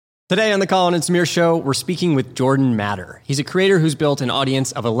Today on the Colin and Samir Show, we're speaking with Jordan Matter. He's a creator who's built an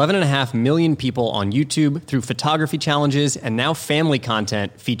audience of 11.5 million people on YouTube through photography challenges and now family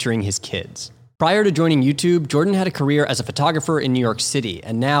content featuring his kids. Prior to joining YouTube, Jordan had a career as a photographer in New York City,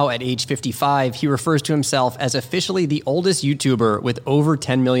 and now at age 55, he refers to himself as officially the oldest YouTuber with over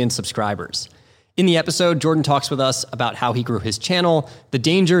 10 million subscribers. In the episode, Jordan talks with us about how he grew his channel, the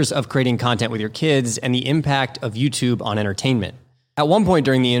dangers of creating content with your kids, and the impact of YouTube on entertainment. At one point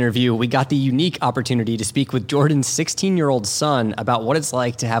during the interview, we got the unique opportunity to speak with Jordan's 16-year-old son about what it's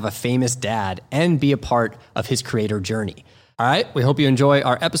like to have a famous dad and be a part of his creator journey. All right, we hope you enjoy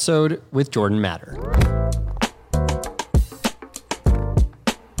our episode with Jordan Matter.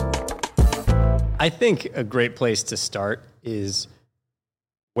 I think a great place to start is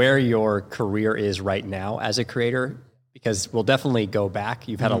where your career is right now as a creator, because we'll definitely go back.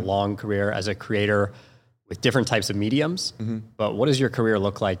 You've had a long career as a creator with different types of mediums, but what does your career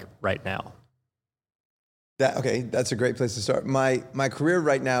look like right now? That's a great place to start. My career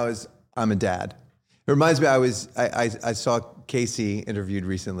right now is I'm a dad. It reminds me, I saw Casey interviewed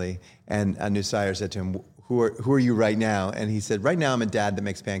recently, and Anu Sayer said to him, who are you right now? And he said, right now I'm a dad that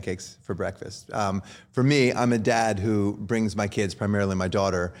makes pancakes for breakfast. For me, I'm a dad who brings my kids, primarily my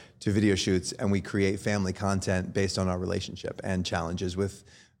daughter, to video shoots, and we create family content based on our relationship and challenges with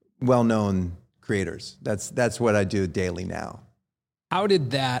well-known creators. That's what I do daily now. How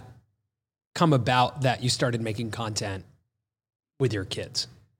did that come about that you started making content with your kids?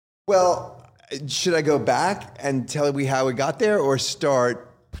 Well, should I go back and tell you how we got there, or start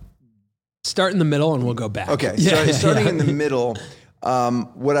in the middle and we'll go back? Okay, starting in the middle,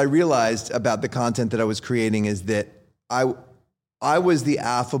 what I realized about the content that I was creating is that I was the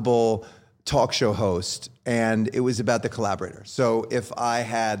affable talk show host, and it was about the collaborator. So if I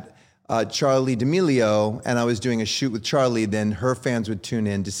had Charlie D'Amelio and I was doing a shoot with Charlie, then her fans would tune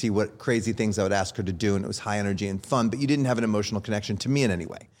in to see what crazy things I would ask her to do, and it was high energy and fun, but you didn't have an emotional connection to me in any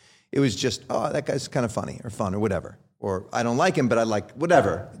way. It was just, oh, that guy's kind of funny or fun or whatever. Or I don't like him, but I like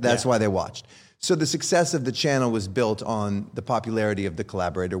whatever. That's why they watched. So the success of the channel was built on the popularity of the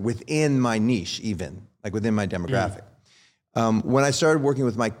collaborator within my niche, even, like within my demographic. When I started working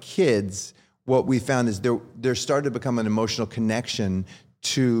with my kids, what we found is there started to become an emotional connection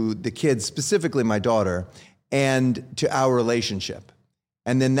to the kids, specifically my daughter, and to our relationship.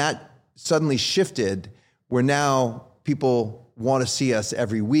 And then that suddenly shifted where now people want to see us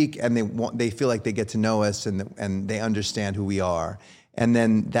every week, and they feel like they get to know us, and they understand who we are. And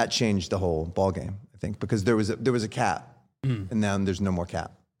then that changed the whole ballgame, I think, because there was a cap, and now there's no more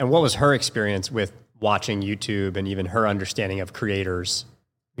cap. And what was her experience with watching YouTube and even her understanding of creators,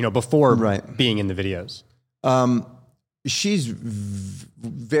 before being in the videos? She's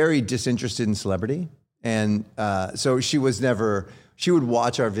very disinterested in celebrity. And so she would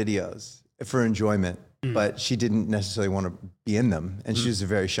watch our videos for enjoyment, but she didn't necessarily want to be in them. And she was a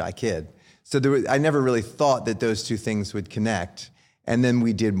very shy kid. So I never really thought that those two things would connect. And then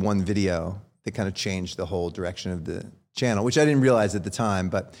we did one video that kind of changed the whole direction of the channel, which I didn't realize at the time,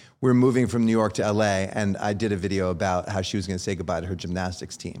 but we're moving from New York to LA, and I did a video about how she was going to say goodbye to her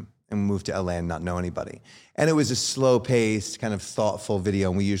gymnastics team and move to LA and not know anybody. And it was a slow-paced, kind of thoughtful video,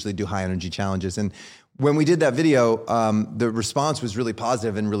 and we usually do high-energy challenges. And when we did that video, the response was really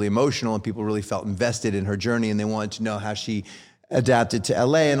positive and really emotional, and people really felt invested in her journey, and they wanted to know how she adapted to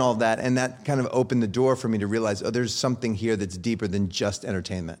LA and all that. And that kind of opened the door for me to realize, there's something here that's deeper than just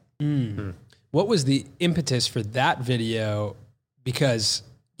entertainment. What was the impetus for that video? Because,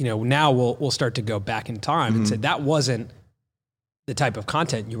 now we'll start to go back in time and say that wasn't the type of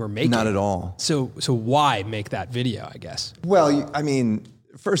content you were making. Not at all. So why make that video, I guess? Well, I mean,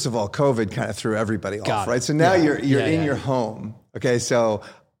 first of all, COVID kind of threw everybody off, right? So now you're in your home. Okay, so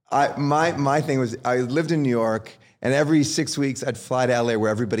my thing was, I lived in New York, and every 6 weeks I'd fly to LA where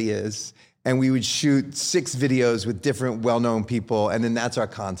everybody is, and we would shoot 6 videos with different well-known people, and then that's our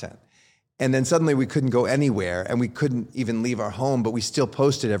content. And then suddenly we couldn't go anywhere, and we couldn't even leave our home, but we still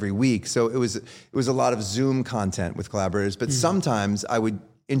posted every week. So it was a lot of Zoom content with collaborators. But sometimes I would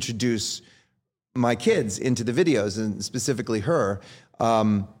introduce my kids into the videos, and specifically her,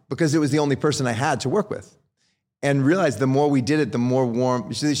 because it was the only person I had to work with. And realized the more we did it, the more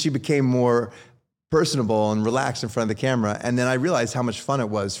warm, she became more personable and relaxed in front of the camera. And then I realized how much fun it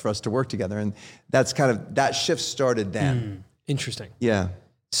was for us to work together. And that's that shift started then. Interesting. Yeah.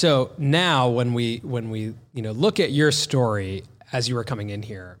 So now when we look at your story as you were coming in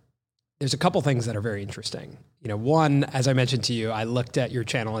here, there's a couple things that are very interesting. One, as I mentioned to you, I looked at your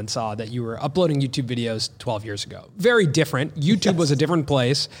channel and saw that you were uploading YouTube videos 12 years ago. Very different. YouTube was a different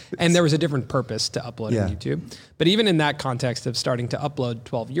place, and there was a different purpose to uploading YouTube. But even in that context of starting to upload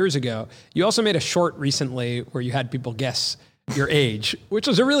 12 years ago, you also made a short recently where you had people guess your age, which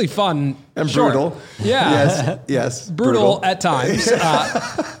was a really fun and short. Brutal. Yeah. Yes. Brutal at times.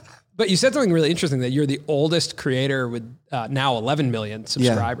 But you said something really interesting, that you're the oldest creator with now 11 million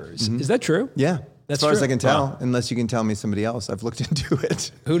subscribers. Is that true? Yeah. That's as far true. as I can tell, unless you can tell me somebody else. I've looked into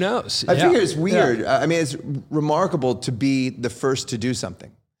it. Who knows? I figure it's weird. I mean, it's remarkable to be the first to do something.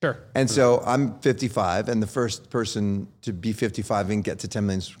 Sure. And so I'm 55, and the first person to be 55 and get to 10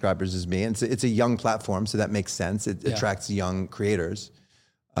 million subscribers is me. And it's a young platform, so that makes sense. It attracts young creators.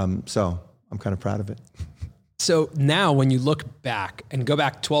 So I'm kind of proud of it. So now when you look back and go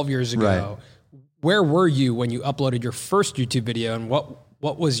back 12 years ago, where were you when you uploaded your first YouTube video, and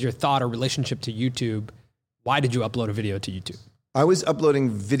what was your thought or relationship to YouTube? Why did you upload a video to YouTube? I was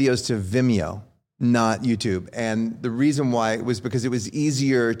uploading videos to Vimeo, not YouTube. And the reason why was because it was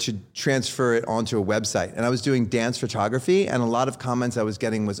easier to transfer it onto a website. And I was doing dance photography, and a lot of comments I was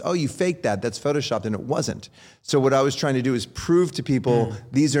getting was, oh, you faked that, that's Photoshopped, and it wasn't. So what I was trying to do is prove to people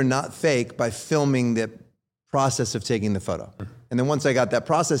these are not fake by filming the process of taking the photo. And then once I got that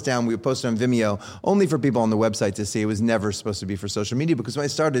process down, we would post it on Vimeo only for people on the website to see. It was never supposed to be for social media, because when I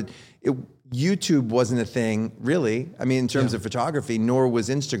started, YouTube wasn't a thing, really. I mean, in terms of photography, nor was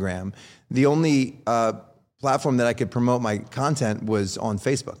Instagram. The only platform that I could promote my content was on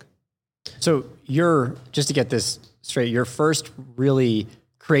Facebook. So just to get this straight, your first really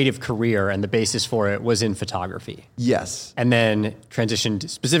creative career and the basis for it was in photography. Yes. And then transitioned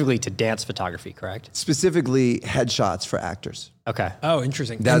specifically to dance photography, correct? Specifically headshots for actors. Okay. Oh,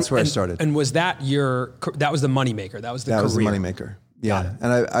 interesting. That's where I started. And was that that was the moneymaker? That was the career? That was the moneymaker. Yeah.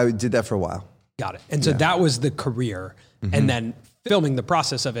 And I did that for a while. Got it. And so that was the career. And then filming the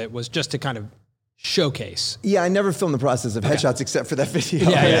process of it was just to kind of showcase. Yeah, I never filmed the process of headshots except for that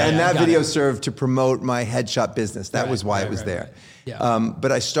video. And that video served to promote my headshot business. That was why it was there. Yeah.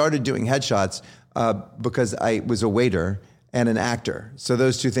 But I started doing headshots because I was a waiter and an actor. So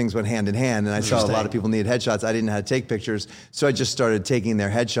those two things went hand in hand. And I saw a lot of people needed headshots. I didn't know how to take pictures. So I just started taking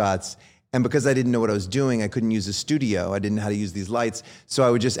their headshots. And because I didn't know what I was doing, I couldn't use a studio. I didn't know how to use these lights. So I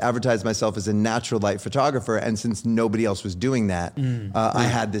would just advertise myself as a natural light photographer. And since nobody else was doing that, I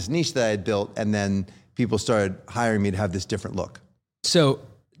had this niche that I had built. And then people started hiring me to have this different look. So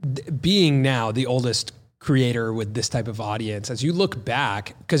being now the oldest creator with this type of audience, as you look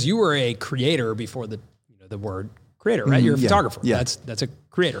back, because you were a creator before the word creator, right? You're a photographer. Yeah. That's a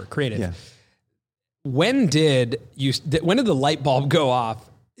creator, creative. Yeah. When did the light bulb go off?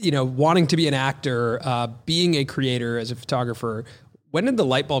 Wanting to be an actor, being a creator as a photographer, when did the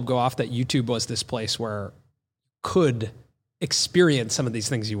light bulb go off that YouTube was this place where you could experience some of these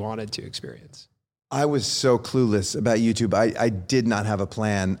things you wanted to experience? I was so clueless about YouTube. I did not have a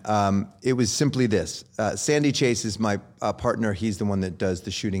plan. It was simply this. Sandy Chase is my partner. He's the one that does the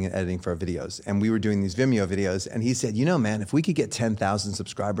shooting and editing for our videos. And we were doing these Vimeo videos. And he said, man, if we could get 10,000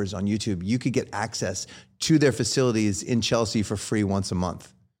 subscribers on YouTube, you could get access to their facilities in Chelsea for free once a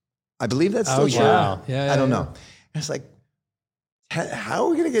month. I believe that's still true. Wow. I don't know. And it's like, how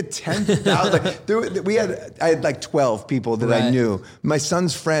are we going to get 10,000? I had like 12 people that I knew. My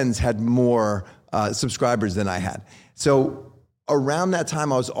son's friends had more subscribers than I had. So around that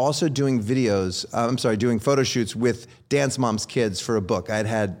time, I was also doing doing photo shoots with Dance Mom's kids for a book. I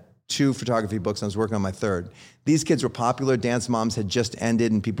had 2 photography books. I was working on my 3rd. These kids were popular. Dance Moms had just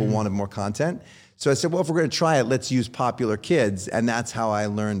ended and people wanted more content. So I said, well, if we're going to try it, let's use popular kids. And that's how I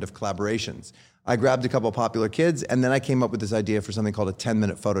learned of collaborations. I grabbed a couple of popular kids, and then I came up with this idea for something called a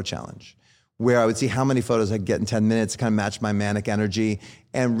 10-minute photo challenge, where I would see how many photos I could get in 10 minutes, kind of match my manic energy,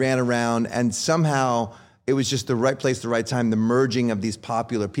 and ran around. And somehow it was just the right place, the right time, the merging of these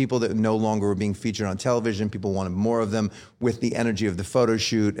popular people that no longer were being featured on television. People wanted more of them with the energy of the photo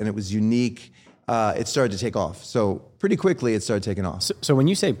shoot, and it was unique. It started to take off. So pretty quickly, it started taking off. So when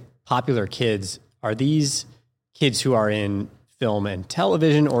you say popular kids, are these kids who are in film and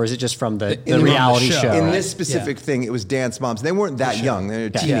television, or is it just from the reality show? In this specific thing, it was Dance Moms. They weren't that young. They were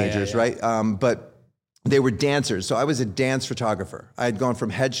teenagers, right? But they were dancers. So I was a dance photographer. I had gone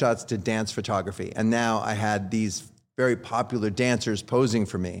from headshots to dance photography. And now I had these very popular dancers posing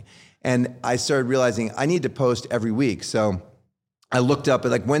for me. And I started realizing I need to post every week. So I looked up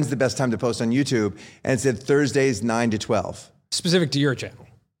at when's the best time to post on YouTube? And it said Thursdays, 9 to 12. Specific to your channel.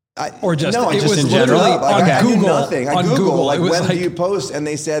 Or just no, it just was in literally general. Like, on I knew Google. nothing. I On Googled, Google, like, it was when like, do you post? And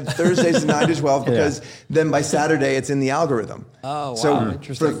they said Thursdays at 9 to 12 because then by Saturday it's in the algorithm. Oh, wow. So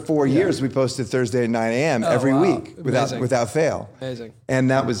Interesting. for 4 years we posted Thursday at 9 a.m. every week without fail. Amazing. And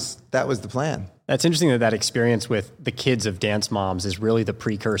that was the plan. That's interesting that experience with the kids of dance moms is really the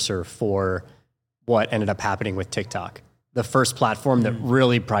precursor for what ended up happening with TikTok. The first platform that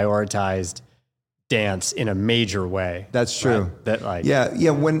really prioritized dance in a major way. That's true. Right? That like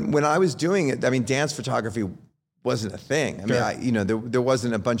When I was doing it, I mean, dance photography wasn't a thing. I mean, there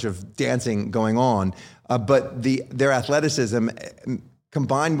wasn't a bunch of dancing going on, but their athleticism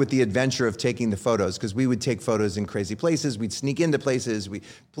combined with the adventure of taking the photos, because we would take photos in crazy places, we'd sneak into places,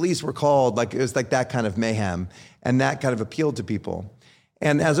 police were called, like it was like that kind of mayhem, and that kind of appealed to people.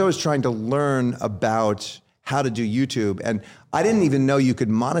 And as I was trying to learn about how to do YouTube, and I didn't even know you could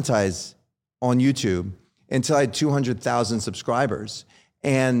monetize on YouTube until I had 200,000 subscribers.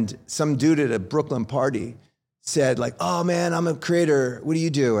 And some dude at a Brooklyn party said like, "Oh man, I'm a creator. What do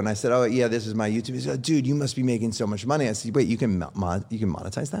you do?" And I said, "Oh yeah, this is my YouTube." He said, "Dude, you must be making so much money." I said, "Wait, you can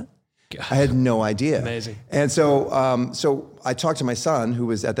monetize that?" God. I had no idea. Amazing. And so I talked to my son, who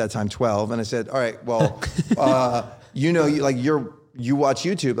was at that time 12, and I said, "All right, well, you watch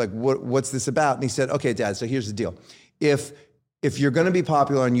YouTube, like what's this about?" And he said, "Okay, Dad, so here's the deal. If you're going to be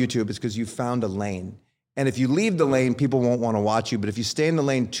popular on YouTube, it's because you found a lane. And if you leave the lane, people won't want to watch you. But if you stay in the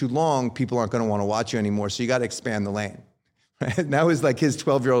lane too long, people aren't going to want to watch you anymore. So you got to expand the lane." Right? And that was like his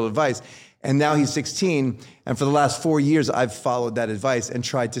 12-year-old advice. And now he's 16. And for the last 4 years, I've followed that advice and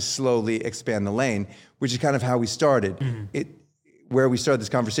tried to slowly expand the lane, which is kind of how we started. Mm-hmm. Where we started this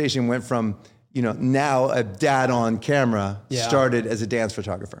conversation went from, now a dad on camera started as a dance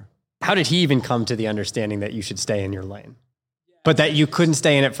photographer. How did he even come to the understanding that you should stay in your lane? But that you couldn't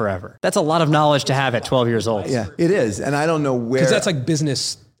stay in it forever. That's a lot of knowledge to have at 12 years old. Yeah, it is. And I don't know where... Because that's like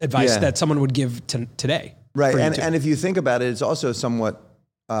business advice that someone would give today. Right. And if you think about it, it's also somewhat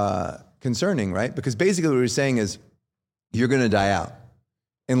concerning, right? Because basically what we're saying is you're going to die out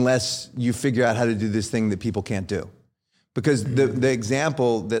unless you figure out how to do this thing that people can't do. Because the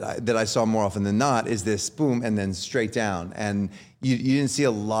example that I saw more often than not is this boom and then straight down. And you didn't see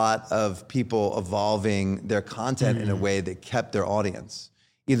a lot of people evolving their content in a way that kept their audience.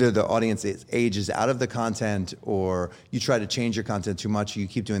 Either the audience ages out of the content, or you try to change your content too much, you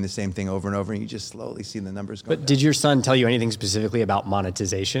keep doing the same thing over and over, and you just slowly see the numbers go down. But did your son tell you anything specifically about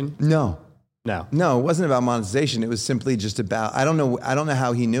monetization? No, it wasn't about monetization. It was simply just about, I don't know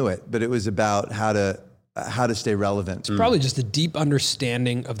how he knew it, but it was about how to stay relevant. It's probably just a deep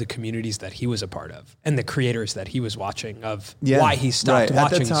understanding of the communities that he was a part of and the creators that he was watching, of why he stopped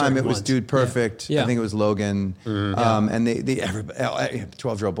watching. At that time, it was ones. Dude Perfect. Yeah. I think it was Logan. And everybody,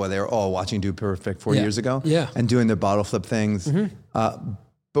 12-year-old boy, they were all watching Dude Perfect 4 years ago and doing their bottle flip things.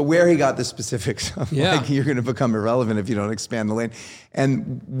 But where he got the specifics of like, you're going to become irrelevant if you don't expand the lane.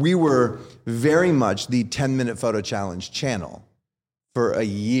 And we were very much the 10-minute photo challenge channel for a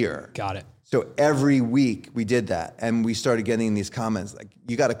year. Got it. So every week we did that, and we started getting these comments like,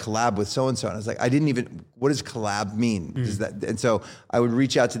 "You got to collab with so-and-so." And I was like, what does collab mean? And so I would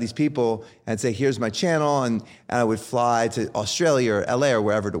reach out to these people and say, "Here's my channel." And I would fly to Australia or LA or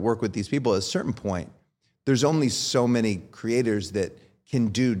wherever to work with these people. At a certain point, there's only so many creators that can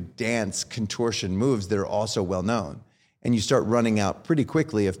do dance contortion moves that are also well known. And you start running out pretty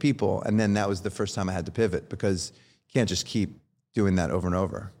quickly of people. And then that was the first time I had to pivot, because you can't just keep doing that over and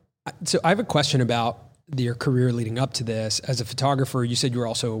over. So I have a question about your career leading up to this. As a photographer, you said you were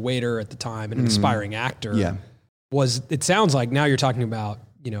also a waiter at the time and an aspiring actor. Yeah. It sounds like now you're talking about,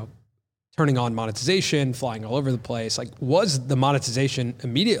 turning on monetization, flying all over the place. Like, was the monetization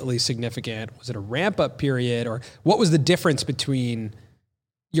immediately significant? Was it a ramp up period? Or what was the difference between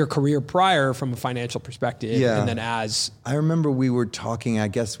your career prior from a financial perspective and then as... I remember we were talking, I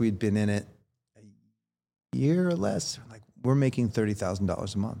guess we'd been in it a year or less. Like, we're making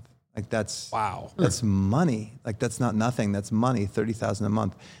 $30,000 a month. Like that's money. Like that's not nothing. That's money. $30,000 a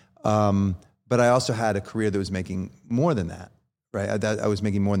month. But I also had a career that was making more than that, right? I was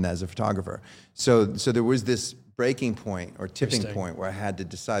making more than that as a photographer. So there was this breaking point or tipping point where I had to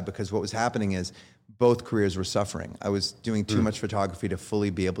decide, because what was happening is both careers were suffering. I was doing too much photography to fully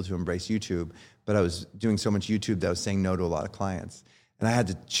be able to embrace YouTube, but I was doing so much YouTube that I was saying no to a lot of clients, and I had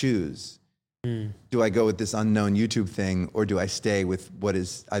to choose. Do I go with this unknown YouTube thing, or do I stay with what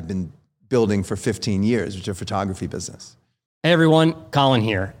I've been building for 15 years, which is a photography business? Hey everyone, Colin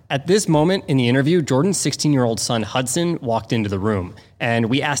here. At this moment in the interview, Jordan's 16-year-old son Hudson walked into the room, and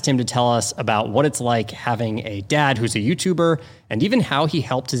we asked him to tell us about what it's like having a dad who's a YouTuber, and even how he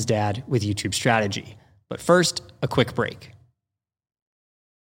helped his dad with YouTube strategy. But first, a quick break.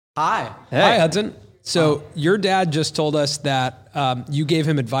 Hi. Hi, Hudson. So your dad just told us that you gave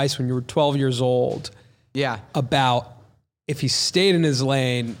him advice when you were 12 years old. Yeah. About if he stayed in his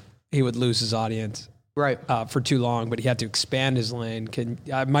lane, he would lose his audience. Right. For too long, but he had to expand his lane.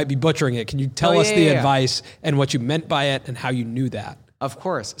 I might be butchering it. Can you tell us the advice and what you meant by it and how you knew that? Of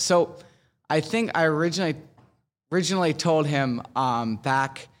course. So I think I originally told him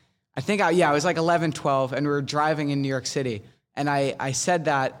back, I was like 11, 12, and we were driving in New York City. And I said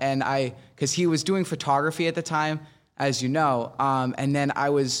that, and because he was doing photography at the time, as you know, and then I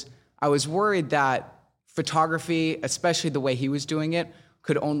was worried that photography, especially the way he was doing it,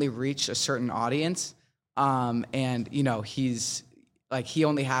 could only reach a certain audience. And you know, he's like, he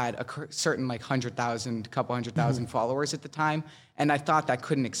only had a certain like 100,000, couple 100,000 followers at the time. And I thought that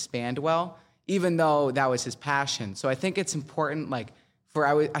couldn't expand well, even though that was his passion. So I think it's important, like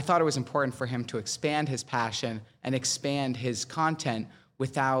I thought it was important for him to expand his passion and expand his content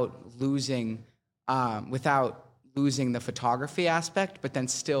without losing the photography aspect, but then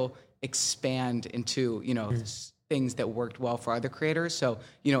still expand into, you know, things that worked well for other creators. So,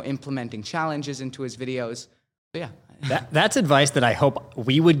 you know, implementing challenges into his videos. But yeah. That's advice that I hope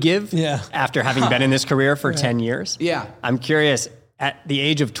we would give after having been in this career for 10 years. Yeah. I'm curious, at the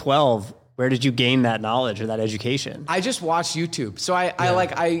age of 12, where did you gain that knowledge or that education? I just watched YouTube. So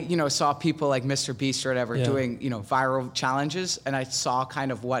I saw people like Mr. Beast or whatever doing, you know, viral challenges, and I saw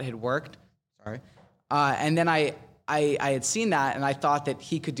kind of what had worked. Sorry. And then I had seen that, and I thought that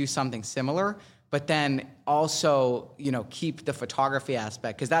he could do something similar, but then also, you know, keep the photography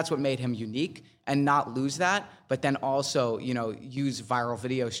aspect, because that's what made him unique, and not lose that, but then also, you know, use viral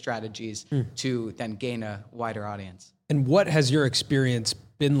video strategies to then gain a wider audience. And what has your experience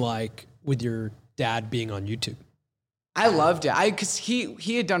been like with your dad being on YouTube? I loved it. Because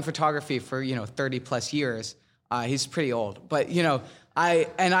he had done photography for, you know, 30 plus years. He's pretty old, but you know, I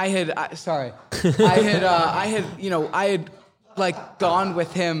had like gone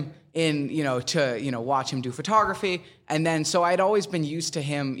with him in, you know, to, you know, watch him do photography. And then, so I'd always been used to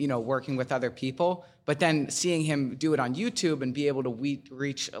him, you know, working with other people, but then seeing him do it on YouTube and be able to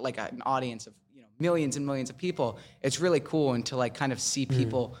reach like an audience of, you know, millions and millions of people, it's really cool. And to like kind of see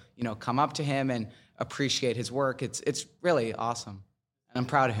people, you know, come up to him and appreciate his work. It's really awesome. And I'm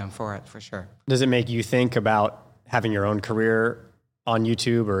proud of him for it, for sure. Does it make you think about having your own career on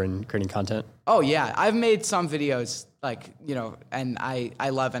YouTube or in creating content? Oh yeah. I've made some videos, like, you know, and I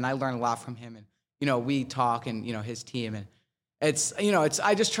love, and I learn a lot from him, and, you know, we talk, and, you know, his team, and it's, you know,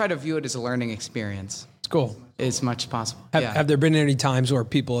 I just try to view it as a learning experience. It's cool. As much as possible. Have there been any times where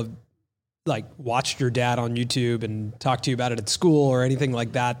people have like watched your dad on YouTube and talked to you about it at school or anything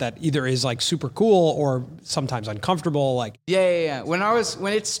like that, that either is like super cool or sometimes uncomfortable? Like, yeah.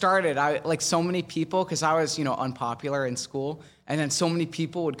 When it started, I like so many people, cause I was, you know, unpopular in school, and then so many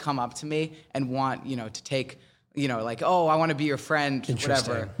people would come up to me and want, you know, to take, you know, like, oh, I want to be your friend,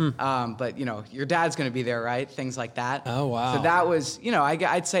 whatever. But you know, your dad's going to be there, right? Things like that. Oh, wow. So that was, you know,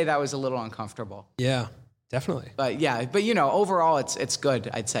 I'd say that was a little uncomfortable. Yeah, definitely. But you know, overall it's good,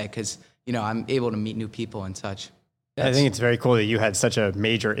 I'd say. Cause you know, I'm able to meet new people and such. I think it's very cool that you had such a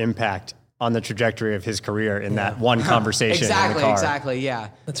major impact on the trajectory of his career in that one conversation in the car. Exactly, yeah.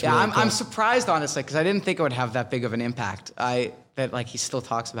 That's really cool. I'm surprised, honestly, because I didn't think it would have that big of an impact. That like he still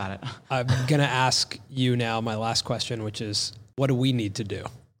talks about it. I'm going to ask you now my last question, which is, what do we need to do?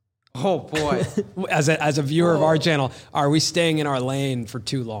 Oh, boy. As a viewer of our channel, are we staying in our lane for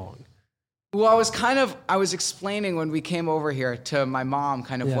too long? Well, I was explaining when we came over here to my mom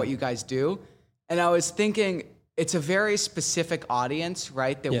kind of what you guys do. And I was thinking it's a very specific audience,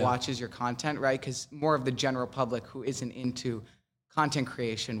 right, that watches your content, right? Because more of the general public who isn't into content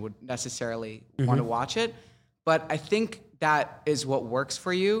creation would necessarily want to watch it. But I think that is what works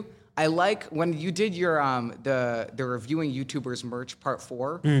for you. I like when you did your the reviewing YouTubers merch part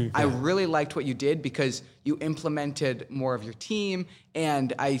 4. I really liked what you did because you implemented more of your team,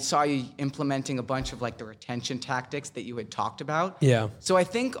 and I saw you implementing a bunch of like the retention tactics that you had talked about. Yeah. So I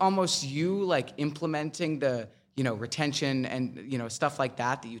think almost you like implementing the, you know, retention and, you know, stuff like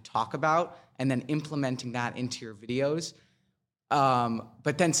that you talk about, and then implementing that into your videos.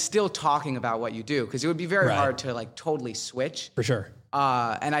 But then still talking about what you do, because it would be very hard to like totally switch. For sure.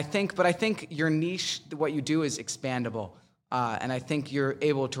 And I think your niche, what you do is expandable. And I think you're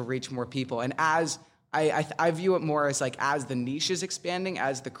able to reach more people. And as I view it more as like, as the niche is expanding,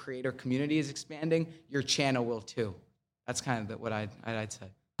 as the creator community is expanding, your channel will too. That's kind of what I'd say.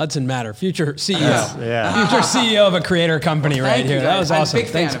 Hudson Matter, future CEO. Yeah. Future CEO of a creator company right here. That was awesome. I'm a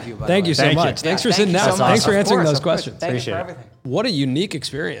big fan of you, by the Thank way. you so Thank you. much. Thanks for Yeah, sitting thank down. you so Thanks much. for answering Of those course. questions. Thank you Appreciate for it. everything. What a unique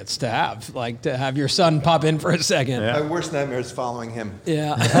experience to have, like to have your son pop in for a second. My worst nightmare is following him.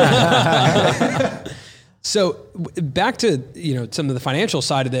 Yeah. So back to, some of the financial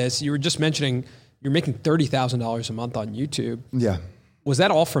side of this, you were just mentioning you're making $30,000 a month on YouTube. Yeah. Was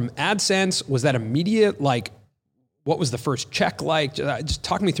that all from AdSense? Was that immediate? Like, what was the first check like? Just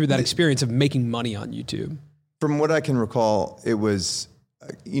talk me through that experience of making money on YouTube. From what I can recall, it was,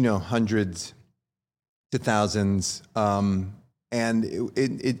 hundreds to thousands. And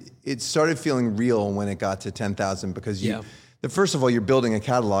it started feeling real when it got to 10,000 because first of all, you're building a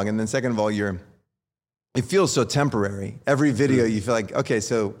catalog. And then second of all, it feels so temporary. Every video you feel like, okay,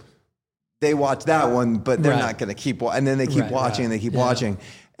 so they watch that one, but they're not going to keep watching. And then they keep watching and they keep watching.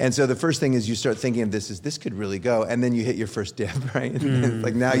 And so the first thing is you start thinking of this could really go. And then you hit your first dip, right? And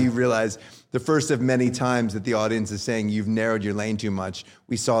like now you realize the first of many times that the audience is saying you've narrowed your lane too much.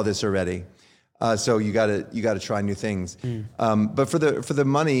 We saw this already. So you gotta try new things. But for the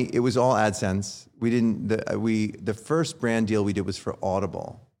money, it was all AdSense. The first brand deal we did was for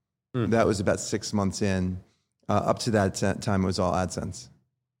Audible. That was about 6 months in. Up to that time, it was all AdSense.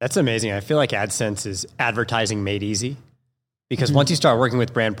 That's amazing. I feel like AdSense is advertising made easy because once you start working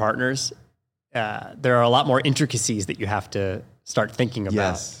with brand partners, there are a lot more intricacies that you have to start thinking about.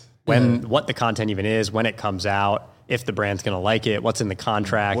 Yes. What the content even is, when it comes out, if the brand's going to like it, what's in the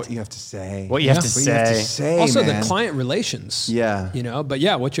contract, What you have to say. What you have to say. Also, man. the client relations. Yeah. But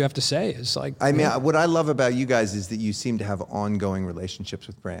what you have to say is like. I mean, what I love about you guys is that you seem to have ongoing relationships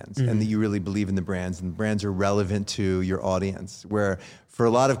with brands and that you really believe in the brands and the brands are relevant to your audience. Where for a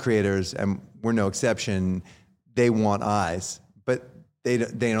lot of creators, and we're no exception, they want eyes, but they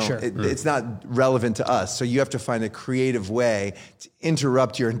don't. Sure. It's not relevant to us. So you have to find a creative way to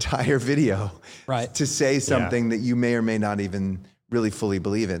interrupt your entire video, Right. to say something that you may or may not even really fully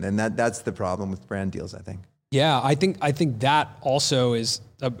believe in, and that's the problem with brand deals, I think. Yeah, I think that also is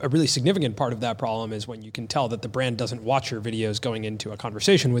a really significant part of that problem is when you can tell that the brand doesn't watch your videos going into a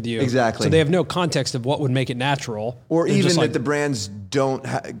conversation with you. Exactly. So they have no context of what would make it natural. Or They're even just that like, the brands don't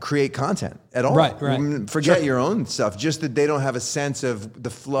create content at all. Right. Forget your own stuff. Just that they don't have a sense of the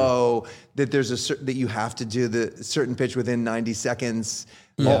flow, that there's that you have to do the certain pitch within 90 seconds.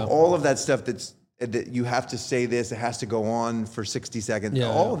 Yeah. All of that stuff that you have to say this, it has to go on for 60 seconds. Yeah.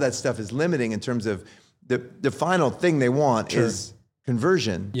 All of that stuff is limiting in terms of the final thing they want is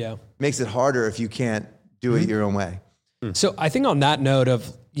conversion. Yeah. Makes it harder if you can't do it your own way. So I think on that note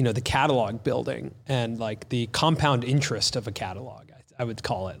of, the catalog building and like the compound interest of a catalog, I would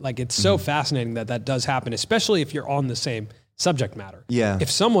call it. Like it's so fascinating that does happen, especially if you're on the same subject matter. Yeah. If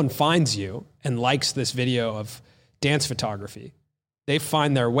someone finds you and likes this video of dance photography, they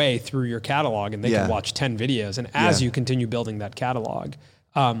find their way through your catalog and they can watch 10 videos. And as you continue building that catalog,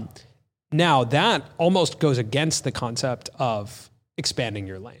 now that almost goes against the concept of expanding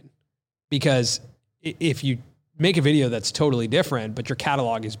your lane, because if you make a video that's totally different, but your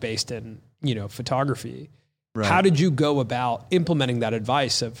catalog is based in, photography, how did you go about implementing that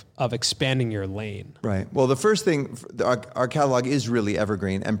advice of expanding your lane? Right. Well, the first thing, our catalog is really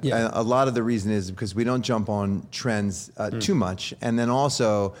evergreen. And a lot of the reason is because we don't jump on trends too much. And then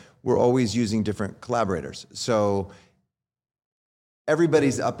also, we're always using different collaborators. So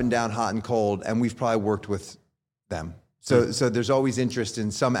everybody's up and down, hot and cold, and we've probably worked with them. So there's always interest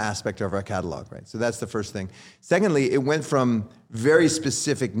in some aspect of our catalog, right? So that's the first thing. Secondly, it went from very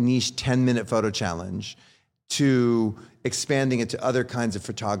specific niche 10-minute photo challenge to expanding it to other kinds of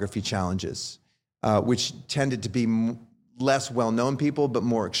photography challenges, which tended to be less well-known people, but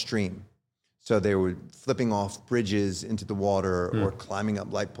more extreme. So they were flipping off bridges into the water or climbing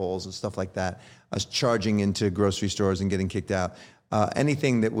up light poles and stuff like that, us charging into grocery stores and getting kicked out.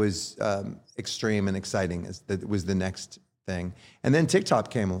 Anything that was extreme and exciting that was the next thing. And then TikTok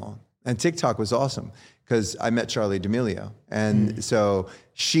came along, and TikTok was awesome because I met Charli D'Amelio. And so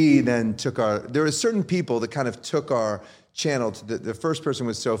she then took there were certain people that kind of took our channel to the first person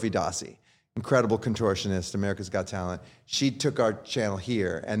was Sophie Dossi, incredible contortionist, America's Got Talent. She took our channel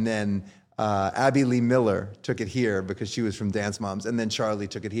here, and then Abby Lee Miller took it here because she was from Dance Moms, and then Charli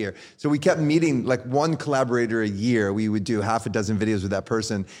took it here. So we kept meeting like one collaborator a year. We would do half a dozen videos with that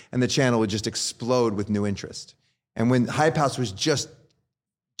person, and the channel would just explode with new interest. And when Hype House was just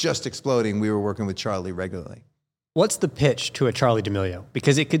exploding, we were working with Charli regularly. What's the pitch to a Charli D'Amelio?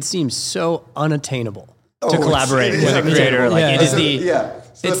 Because it could seem so unattainable to collaborate with a creator. Like it is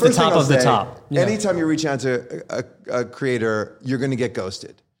it's the top of the top. Anytime you reach out to a creator, you're going to get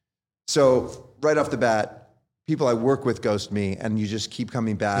ghosted. So right off the bat, people I work with ghost me, and you just keep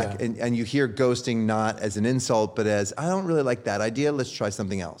coming back, and you hear ghosting not as an insult, but as, I don't really like that idea, let's try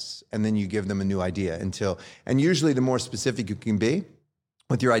something else. And then you give them a new idea and usually the more specific you can be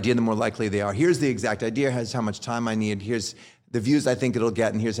with your idea, the more likely they are. Here's the exact idea, here's how much time I need, here's the views I think it'll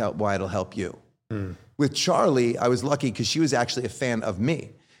get, and here's why it'll help you. With Charlie, I was lucky because she was actually a fan of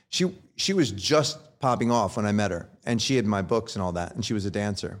me. She was just popping off when I met her, and she had my books and all that, and she was a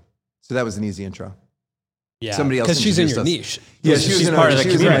dancer. So that was an easy intro. Yeah, somebody else because she's in your us. niche. Yeah, she's part of the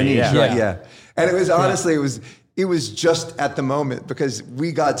community. Yeah. And it was honestly, it was just at the moment because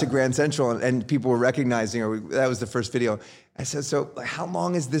we got to Grand Central and people were recognizing her. That was the first video. I said, so how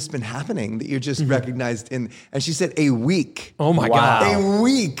long has this been happening that you're just recognized in? And she said, a week. Oh my God. A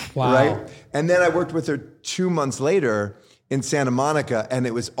week, wow. Right? And then I worked with her 2 months later in Santa Monica, and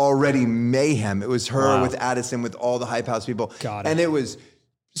it was already mayhem. It was her with Addison, with all the Hype House people. Got it. And it was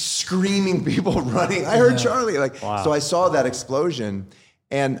screaming people running. I heard Charlie. So I saw that explosion.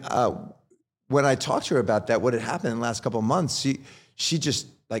 And when I talked to her about that, what had happened in the last couple of months, she just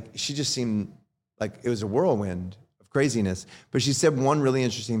seemed like it was a whirlwind of craziness. But she said one really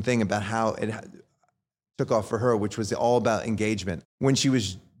interesting thing about how it took off for her, which was all about engagement. When she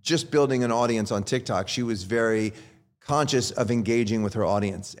was just building an audience on TikTok, she was very conscious of engaging with her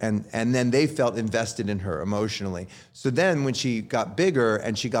audience. And then they felt invested in her emotionally. So then when she got bigger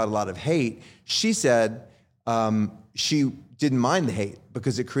and she got a lot of hate, she said she didn't mind the hate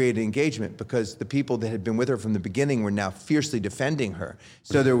because it created engagement, because the people that had been with her from the beginning were now fiercely defending her.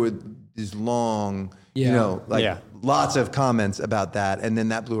 So there were these long, lots of comments about that. And then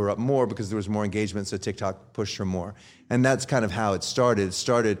that blew her up more because there was more engagement. So TikTok pushed her more. And that's kind of how it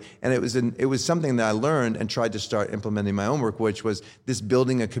started. And it was something that I learned and tried to start implementing in my own work, which was this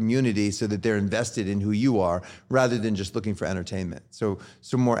building a community so that they're invested in who you are rather than just looking for entertainment. So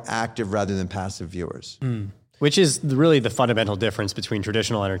more active rather than passive viewers. Which is really the fundamental difference between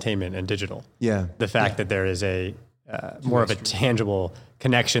traditional entertainment and digital. Yeah. The fact that there is a more of a tangible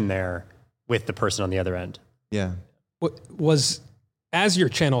connection there with the person on the other end. Yeah. As your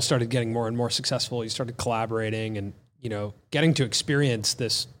channel started getting more and more successful, you started collaborating and, getting to experience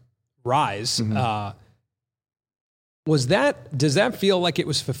this rise. Does that feel like it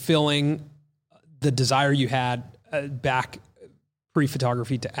was fulfilling the desire you had back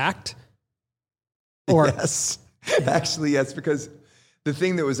pre-photography to act? Or yes, actually, yes, because the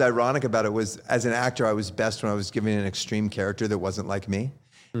thing that was ironic about it was, as an actor, I was best when I was given an extreme character that wasn't like me.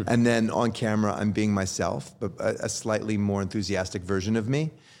 And then on camera, I'm being myself, but a slightly more enthusiastic version of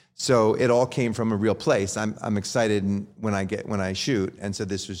me. So it all came from a real place. I'm excited when I shoot, and so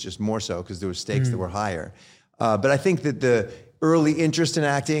this was just more so because there were stakes that were higher. But I think that the early interest in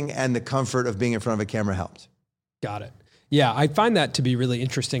acting and the comfort of being in front of a camera helped. Got it. Yeah, I find that to be really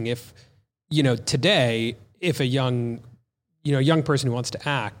interesting. If today, if a young person who wants to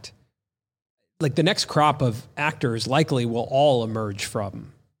act, like the next crop of actors likely will all emerge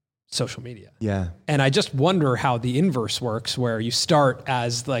from social media. Yeah. And I just wonder how the inverse works, where you start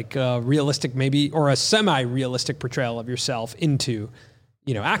as like a realistic, maybe, or a semi-realistic portrayal of yourself into,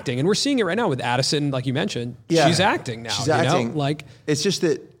 acting. And we're seeing it right now with Addison, like you mentioned. Yeah. She's acting now. She's acting. Like, it's just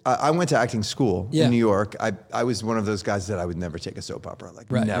that I went to acting school in New York. I was one of those guys that I would never take a soap opera,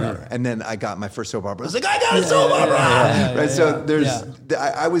 never. Right. And then I got my first soap opera. I was like, I got a soap opera. So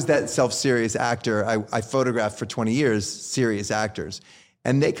I was that self-serious actor. I photographed for 20 years serious actors.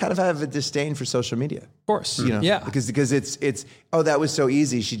 And they kind of have a disdain for social media. Of course. Because it's that was so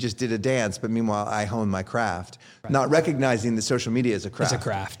easy. She just did a dance. But meanwhile, I honed my craft, not recognizing that social media is a craft. It's a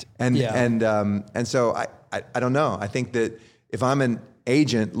craft. And so I don't know. I think that if I'm an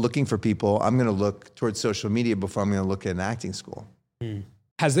agent looking for people, I'm going to look towards social media before I'm going to look at an acting school.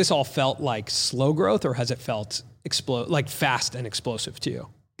 Has this all felt like slow growth, or has it felt like fast and explosive to you?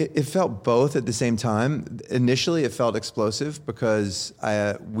 It felt both at the same time. Initially, it felt explosive because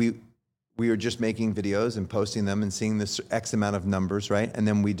we were just making videos and posting them and seeing this X amount of numbers, right? And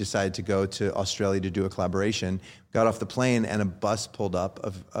then we decided to go to Australia to do a collaboration. Got off the plane and a bus pulled up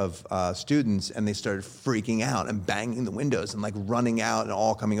of students, and they started freaking out and banging the windows and like running out and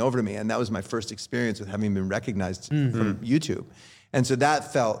all coming over to me. And that was my first experience with having been recognized from YouTube. And so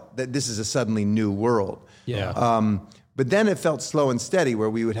that felt that this is a suddenly new world. Yeah. But then it felt slow and steady, where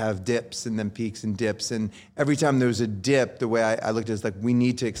we would have dips and then peaks and dips. And every time there was a dip, the way I looked at it is like, we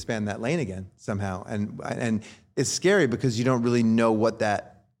need to expand that lane again somehow. And it's scary because you don't really know what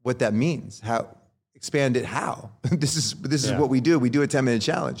that means. How expand it? How? This is what we do. We do a 10-minute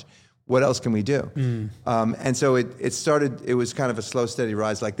challenge. What else can we do? And so it started. It was kind of a slow, steady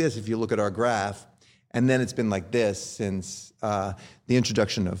rise like this. If you look at our graph, And then it's been like this since the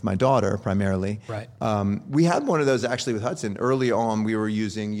introduction of my daughter, primarily. Right. We had one of those actually with Hudson. Early on, we were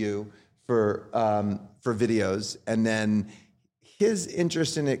using you for videos, and then his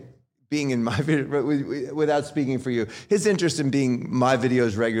interest in it being in my video, without speaking for you, his interest in being my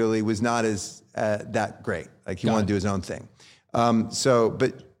videos regularly was not as that great. Like he wanted to do his own thing.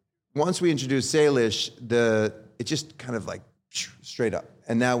 But once we introduced Salish, it just kind of like straight up,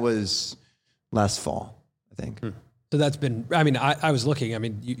 and that was last fall, I think. So that's been, I mean, I was looking, I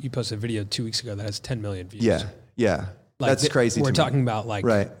mean, you posted a video 2 weeks ago that has 10 million views. Yeah. Like That's crazy. We're talking about like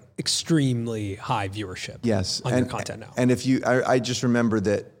right. extremely high viewership on your content now. And I just remember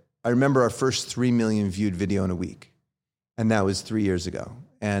I remember our first 3 million viewed video in a week. And that was 3 years ago.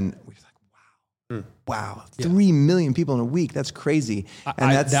 And we were like, wow, 3 million people in a week. That's crazy.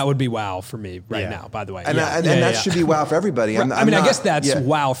 And that would be wow for me right now, by the way. And that should be wow for everybody. I guess that's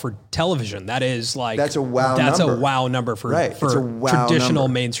wow for television. That is like, that's a wow number. That's a wow number for traditional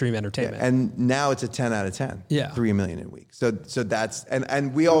mainstream entertainment. Yeah. And now it's a 10 out of 10. Yeah. 3 million in a week. So that's,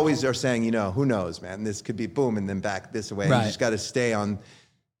 and we always are saying, who knows, man, this could be boom and then back this way. Right. You just got to stay on,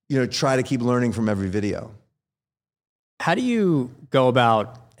 try to keep learning from every video. How do you go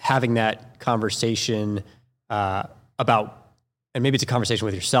about having that conversation about, and maybe it's a conversation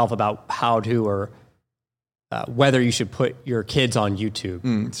with yourself about how to or whether you should put your kids on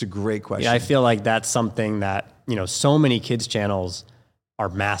YouTube? It's a great question. Yeah, I feel like that's something that, so many kids channels are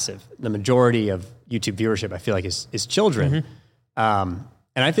massive. The majority of YouTube viewership, I feel like, is children. And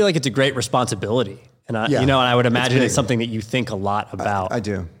I feel like it's a great responsibility. And I would imagine it's something that you think a lot about. I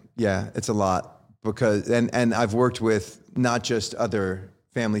do. Yeah, it's a lot because, and I've worked with not just other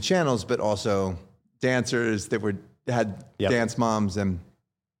family channels, but also dancers that had dance moms, and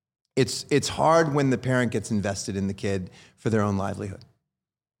it's hard when the parent gets invested in the kid for their own livelihood.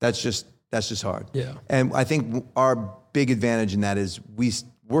 That's just hard. Yeah. And I think our big advantage in that is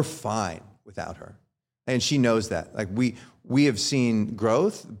we're fine without her, and she knows that. Like we have seen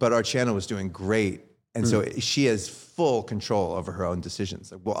growth, but our channel was doing great, and so she has full control over her own decisions.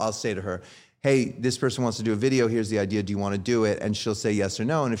 Like, well, I'll say to her, hey, this person wants to do a video. Here's the idea. Do you want to do it? And she'll say yes or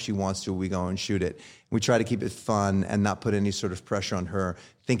no. And if she wants to, we go and shoot it. We try to keep it fun and not put any sort of pressure on her,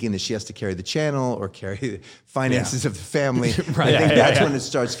 thinking that she has to carry the channel or carry the finances of the family. Right. I think that's when it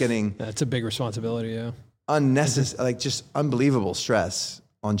starts getting... That's a big responsibility, yeah. Unnecessary, like just unbelievable stress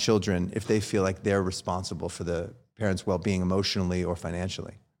on children if they feel like they're responsible for the parents' well-being emotionally or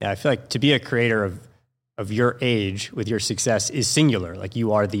financially. Yeah, I feel like to be a creator of your age with your success is singular. Like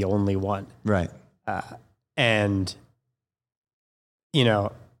you are the only one. Right. And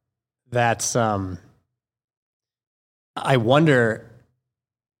that's, I wonder,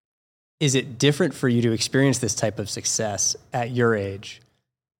 is it different for you to experience this type of success at your age?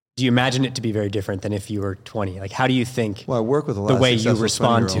 Do you imagine it to be very different than if you were 20? Like, how do you think I work with a lot the of way you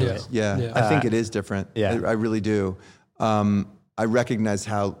respond to it? Yeah. I think it is different. Yeah. I really do. I recognize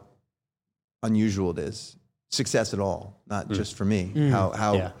how unusual it is. Success at all, not just for me.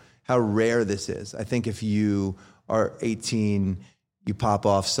 How rare this is. I think if you are 18, you pop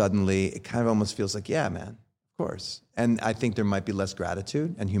off suddenly, it kind of almost feels like, yeah, man, of course. And I think there might be less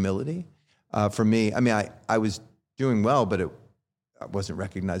gratitude and humility. For me, I mean, I was doing well, but I wasn't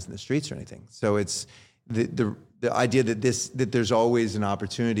recognized in the streets or anything. So it's the idea that there's always an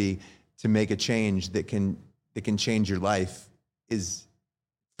opportunity to make a change that can change your life is,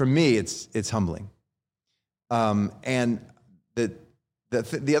 for me, it's humbling. And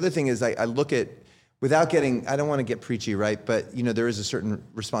the other thing is I look at, without getting, I don't want to get preachy, right? But there is a certain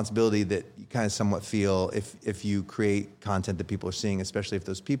responsibility that you kind of somewhat feel if you create content that people are seeing, especially if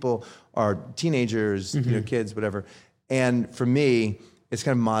those people are teenagers, kids, whatever. And for me, it's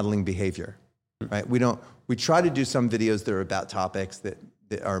kind of modeling behavior, right? We try to do some videos that are about topics that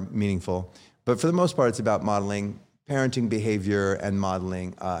are meaningful, but for the most part, it's about modeling parenting behavior and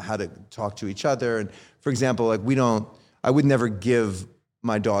modeling how to talk to each other. And for example, like I would never give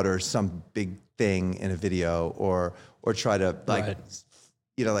my daughter some big thing in a video or try to like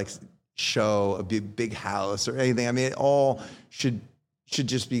show a big house or anything. I mean, it all should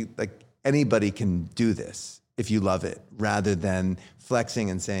just be like anybody can do this if you love it, rather than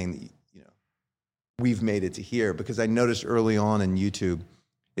flexing and saying, we've made it to here. Because I noticed early on in YouTube,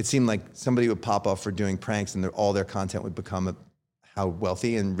 it seemed like somebody would pop off for doing pranks and all their content would become how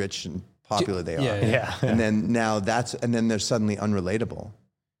wealthy and rich and popular they are. Yeah. And then then they're suddenly unrelatable.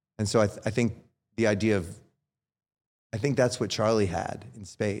 And so I think the idea of, I think that's what Charlie had in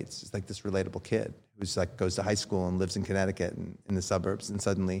spades. It's like this relatable kid who's like goes to high school and lives in Connecticut and in the suburbs, and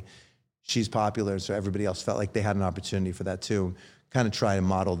suddenly she's popular. So everybody else felt like they had an opportunity for that too. Kind of try to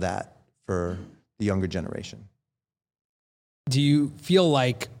model that for the younger generation. Do you feel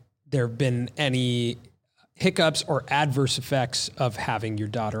like there have been any hiccups or adverse effects of having your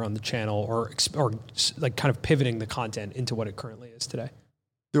daughter on the channel, or like kind of pivoting the content into what it currently is today?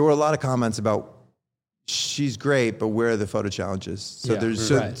 There were a lot of comments about, she's great, but where are the photo challenges? So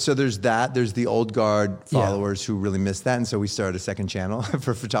there's that. There's the old guard followers who really miss that, and so we started a second channel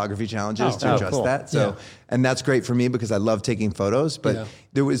for photography challenges to address that. So and that's great for me because I love taking photos. But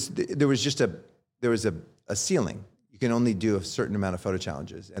there was a ceiling. You can only do a certain amount of photo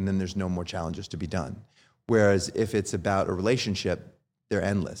challenges, and then there's no more challenges to be done. Whereas if it's about a relationship, they're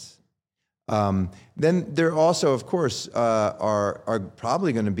endless. Then there also, of course, are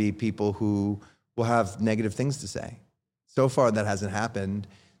probably going to be people who will have negative things to say. So far, that hasn't happened.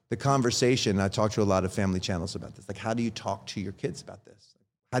 The conversation, I talk to a lot of family channels about this. Like, how do you talk to your kids about this?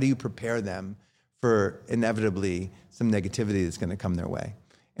 How do you prepare them for inevitably some negativity that's going to come their way?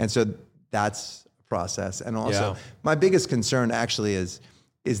 And so that's a process. And also, my biggest concern actually is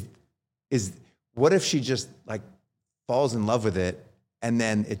what if she just like falls in love with it and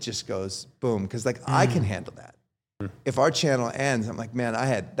then it just goes boom? Because like I can handle that. If our channel ends, I'm like, man,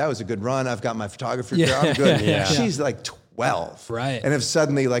 that was a good run. I've got my photographer girl, I'm good. She's like 12. Right. And if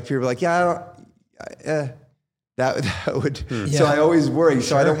suddenly like people are like, that would, so I always worry.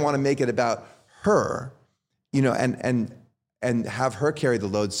 So I don't want to make it about her, and have her carry the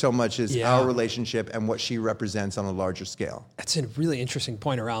load so much as our relationship and what she represents on a larger scale. That's a really interesting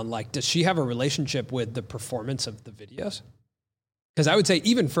point around, like, does she have a relationship with the performance of the videos? Because I would say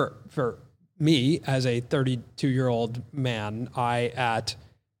even for me as a 32-year-old man, at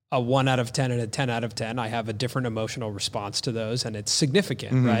a 1 out of 10 and a 10 out of 10, I have a different emotional response to those, and it's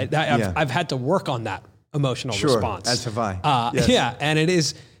significant, right? I've had to work on that emotional response. As have I. Yes. Yeah, and it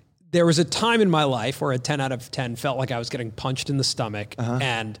is. There was a time in my life where a 10 out of 10 felt like I was getting punched in the stomach,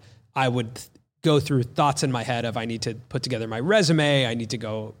 and I would go through thoughts in my head of, I need to put together my resume, I need to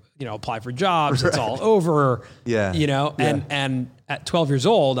go, apply for jobs, it's all over, and at 12 years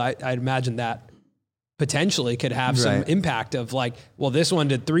old, I'd imagine that potentially could have some impact of like, well, this one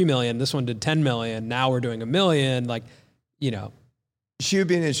did 3 million, this one did 10 million, now we're doing 1 million, She would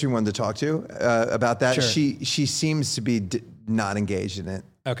be an interesting one to talk to about that. Sure. She seems to be not engaged in it.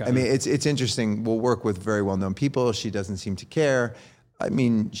 Okay. I mean, it's interesting. We'll work with very well-known people. She doesn't seem to care. I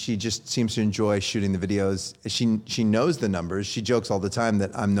mean, she just seems to enjoy shooting the videos. She knows the numbers. She jokes all the time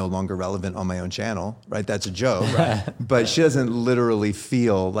that I'm no longer relevant on my own channel, right? That's a joke. But she doesn't literally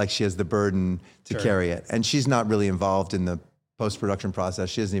feel like she has the burden to carry it. And she's not really involved in the post-production process.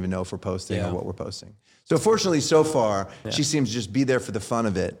 She doesn't even know if we're posting or what we're posting. So fortunately, so far, she seems to just be there for the fun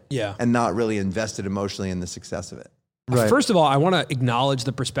of it and not really invested emotionally in the success of it. Right. First of all, I want to acknowledge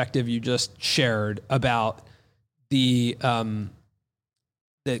the perspective you just shared about the kind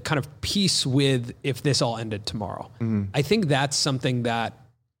of peace with if this all ended tomorrow. I think that's something that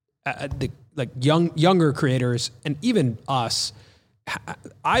younger creators and even us,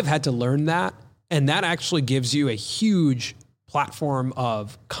 I've had to learn that, and that actually gives you a huge platform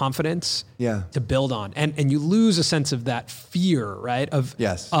of confidence to build on. And you lose a sense of that fear, right? Of,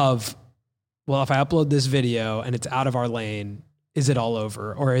 well, if I upload this video and it's out of our lane, is it all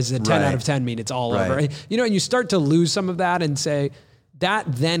over? Or is it 10 out of 10 mean it's all over? And you start to lose some of that and say, that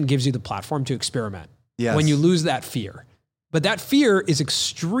then gives you the platform to experiment when you lose that fear. But that fear is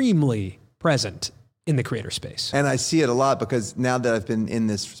extremely present in the creator space. And I see it a lot because now that I've been in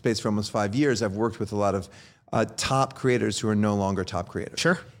this space for almost 5 years, I've worked with a lot of top creators who are no longer top creators.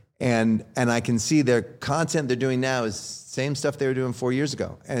 Sure. And I can see their content they're doing now is same stuff they were doing 4 years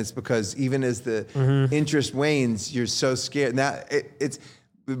ago. And it's because even as the interest wanes, you're so scared. Now, it's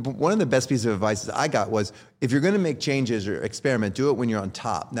one of the best pieces of advice I got was, if you're going to make changes or experiment, do it when you're on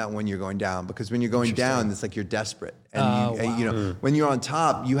top, not when you're going down. Because when you're going down, it's like you're desperate. And when you're on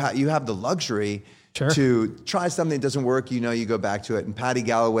top, you have the luxury to try something that doesn't work. You go back to it. And Patty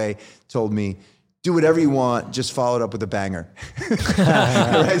Galloway told me, do whatever you want, just follow it up with a banger.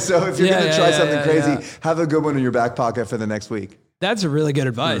 Right? So if you're going to try something crazy, have a good one in your back pocket for the next week. That's a really good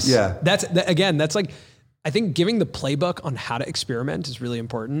advice. Yeah. That's like, I think giving the playbook on how to experiment is really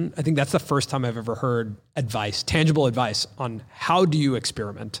important. I think that's the first time I've ever heard tangible advice on how do you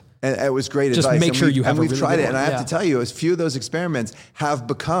experiment. And it was great advice. Just make sure you have a really good one. And we've tried it. And I have to tell you, a few of those experiments have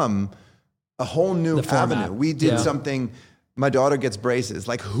become a whole new avenue. We did something. My daughter gets braces.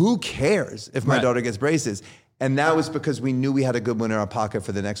 Like, who cares if my daughter gets braces? And that was because we knew we had a good one in our pocket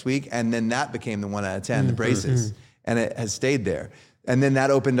for the next week. And then that became the 1 out of 10, the braces. And it has stayed there. And then that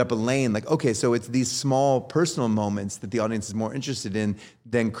opened up a lane like, okay, so it's these small personal moments that the audience is more interested in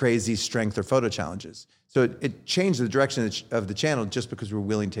than crazy strength or photo challenges. So it changed the direction of the channel just because we're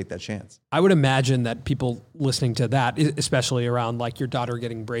willing to take that chance. I would imagine that people listening to that, especially around like your daughter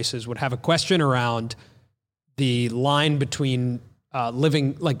getting braces, would have a question around the line between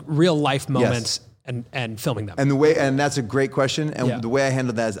living like real life moments and filming them. And that's a great question. And the way I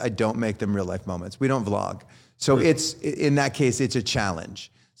handle that is I don't make them real life moments. We don't vlog. So it's, in that case, it's a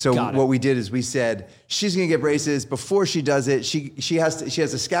challenge. So what we did is we said, she's going to get braces. Before she does it, she has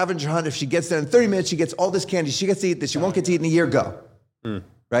a scavenger hunt. If she gets there in 30 minutes, she gets all this candy. She gets to eat this. She won't get to eat in a year. Go.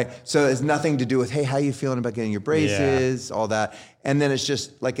 Right? So it's nothing to do with, hey, how you feeling about getting your braces, all that. And then it's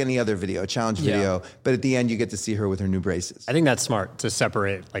just like any other video, a challenge video. But at the end, you get to see her with her new braces. I think that's smart to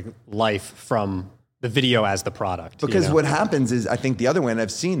separate like life from the video as the product. Because what happens is, I think the other way, and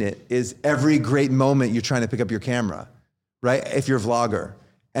I've seen it, is every great moment you're trying to pick up your camera, right? If you're a vlogger.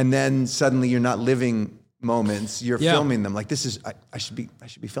 And then suddenly you're not living moments, you're filming them. Like this is, I should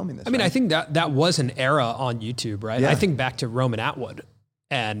be filming this. I mean, I think that was an era on YouTube, right? I think back to Roman Atwood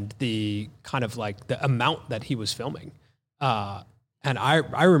and the kind of like the amount that he was filming. And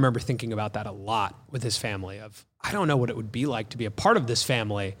I remember thinking about that a lot with his family of, I don't know what it would be like to be a part of this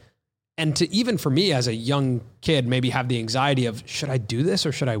family. And to even for me as a young kid, maybe have the anxiety of, should I do this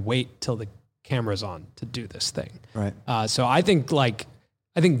or should I wait till the camera's on to do this thing? Right. So I think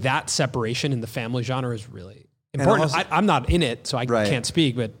that separation in the family genre is really important. Also, I'm not in it, so I can't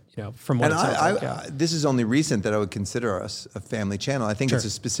speak, but from what it sounds like. This is only recent that I would consider us a family channel. I think it's a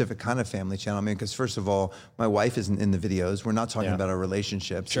specific kind of family channel. I mean, because first of all, my wife isn't in the videos. We're not talking about our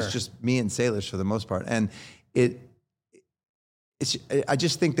relationships. It's just me and Salish for the most part. And I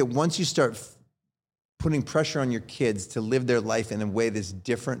just think that once you start putting pressure on your kids to live their life in a way that's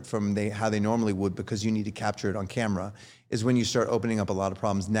different from how they normally would because you need to capture it on camera is when you start opening up a lot of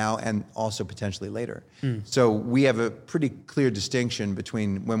problems now and also potentially later. So we have a pretty clear distinction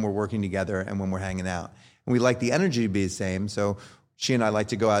between when we're working together and when we're hanging out. And we like the energy to be the same. So she and I like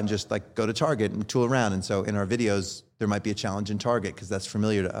to go out and just like go to Target and tool around. And so in our videos, there might be a challenge in Target because that's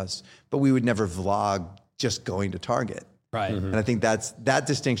familiar to us. But we would never vlog just going to Target. Right. And I think that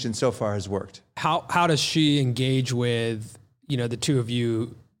distinction so far has worked. How does she engage with, the two of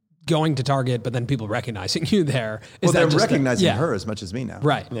you going to Target, but then people recognizing you there? They're recognizing her as much as me now.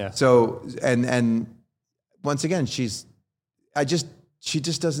 Right. Yeah. So, and once again, she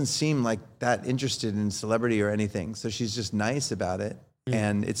just doesn't seem like that interested in celebrity or anything. So she's just nice about it.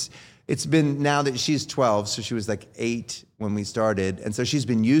 And it's been, now that she's 12, so she was like 8 when we started. And so she's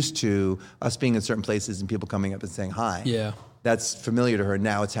been used to us being in certain places and people coming up and saying hi. Yeah. That's familiar to her.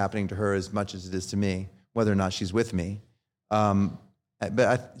 Now it's happening to her as much as it is to me, whether or not she's with me.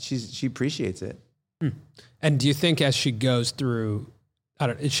 But she appreciates it. And do you think as she goes through,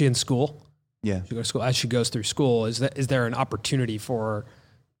 is she in school? Yeah. She goes to school. As she goes through school, is there an opportunity for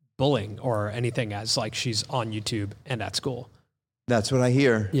bullying or anything as like she's on YouTube and at school? That's what I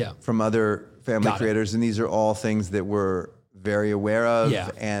hear from other family creators. And these are all things that we're very aware of. Yeah.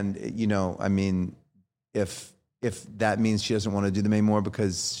 And, I mean, if that means she doesn't want to do them anymore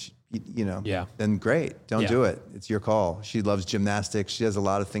because, then great. Don't do it. It's your call. She loves gymnastics. She has a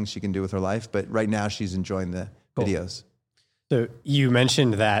lot of things she can do with her life. But right now she's enjoying the videos. So you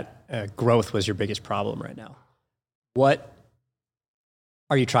mentioned that growth was your biggest problem right now. What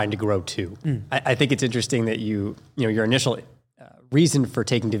are you trying to grow to? I think it's interesting that your initial reason for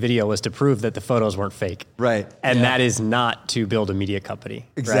taking to video was to prove that the photos weren't fake. Right. And that is not to build a media company.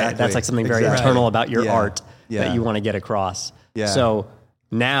 Exactly. Right? That's like something very internal about your art that you want to get across. Yeah. So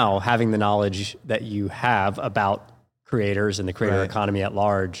now having the knowledge that you have about creators and the creator economy at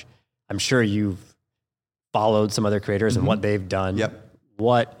large, I'm sure you've followed some other creators and what they've done. Yep.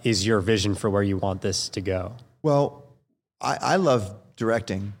 What is your vision for where you want this to go? Well, I love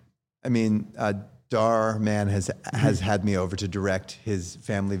directing. I mean, Dar Man has had me over to direct his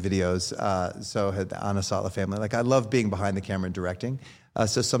family videos. So had the Anasala family. Like I love being behind the camera and directing.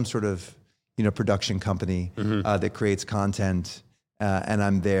 So some sort of production company that creates content, and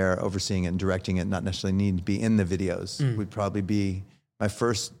I'm there overseeing it and directing it. Not necessarily need to be in the videos. Would probably be my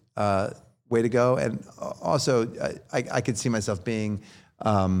first way to go. And also, I could see myself being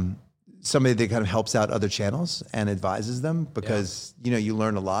somebody that kind of helps out other channels and advises them because you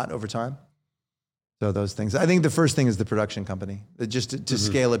learn a lot over time. So those things. I think the first thing is the production company, just to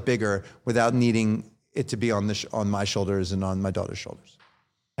scale it bigger without needing it to be on my shoulders and on my daughter's shoulders.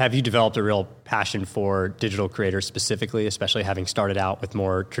 Have you developed a real passion for digital creators specifically, especially having started out with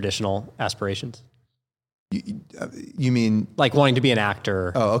more traditional aspirations? You mean like wanting to be an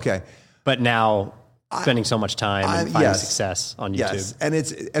actor? Oh, okay. But now spending so much time and finding success on YouTube.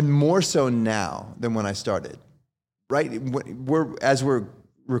 Yes, and more so now than when I started. Right, as we're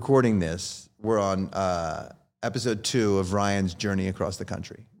recording this, we're on episode 2 of Ryan's journey across the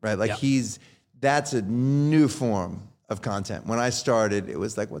country. Right, like that's a new form of content. When I started, it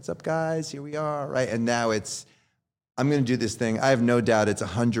was like, "What's up, guys? Here we are." Right, and now I'm going to do this thing. I have no doubt it's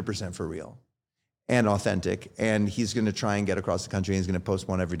 100% for real and authentic. And he's going to try and get across the country. And he's going to post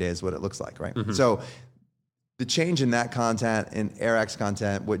one every day is what it looks like, right? Mm-hmm. So the change in that content, in Eric's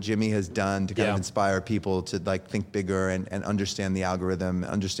content, what Jimmy has done to kind of inspire people to like think bigger and understand the algorithm,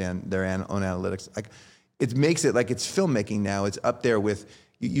 understand their own analytics. Like it makes it like it's filmmaking now. It's up there with,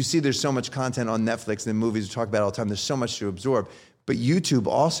 you see there's so much content on Netflix and movies we talk about all the time. There's so much to absorb. But YouTube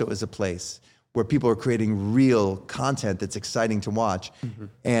also is a place where people are creating real content that's exciting to watch. Mm-hmm.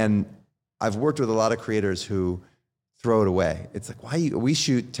 And I've worked with a lot of creators who throw it away. It's like, we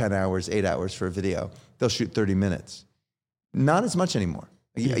shoot 10 hours, 8 hours for a video. They'll shoot 30 minutes. Not as much anymore.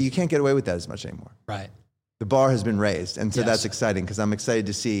 You can't get away with that as much anymore. Right. The bar has been raised. And so that's exciting because I'm excited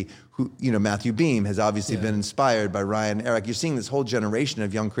to see who, Matthew Beam has obviously been inspired by Ryan and Eric. You're seeing this whole generation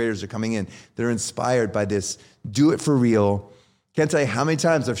of young creators are coming in. They're inspired by this, do it for real. Can't tell you how many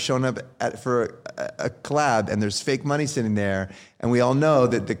times I've shown up for a collab and there's fake money sitting there and we all know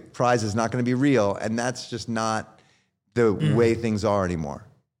that the prize is not going to be real, and that's just not the way things are anymore.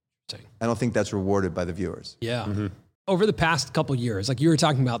 I don't think that's rewarded by the viewers. Yeah. Mm-hmm. Over the past couple of years, like you were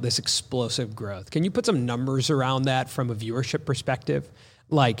talking about this explosive growth, can you put some numbers around that from a viewership perspective?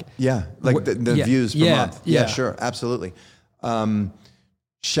 Like the views per month. Yeah, sure, absolutely.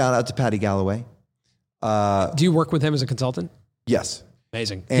 Shout out to Patty Galloway. Do you work with him as a consultant? Yes.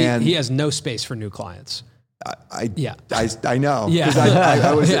 Amazing. And he has no space for new clients. I know. Because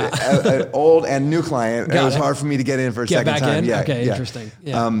I was an old and new client. It was hard for me to get in for a second time. Yeah, okay, interesting.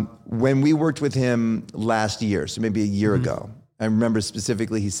 Yeah. When we worked with him last year, so maybe a year ago, I remember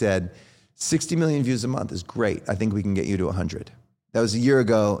specifically he said, 60 million views a month is great. I think we can get you to 100. That was a year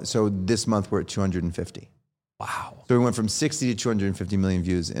ago. So this month we're at 250. Wow. So we went from 60 to 250 million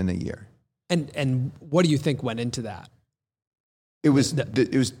views in a year. And what do you think went into that? It was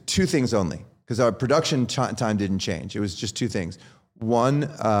two things only, because our production time didn't change. It was just two things. One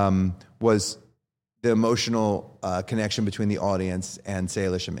was the emotional connection between the audience and, say,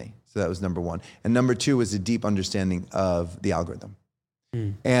 Alicia and me. So that was number one. And number two was a deep understanding of the algorithm.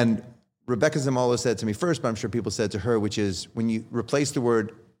 And Rebecca Zamolo said to me first, but I'm sure people said to her, which is when you replace the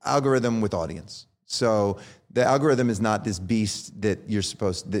word algorithm with audience. So the algorithm is not this beast that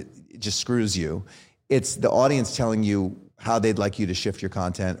that it just screws you. It's the audience telling you how they'd like you to shift your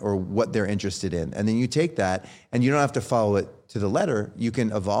content or what they're interested in. And then you take that and you don't have to follow it to the letter. You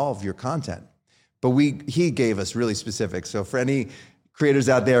can evolve your content. But he gave us really specific. So for any creators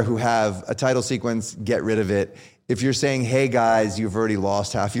out there who have a title sequence, get rid of it. If you're saying, hey guys, you've already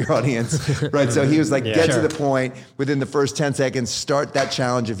lost half your audience, right? So he was like, get to the point within the first 10 seconds, start that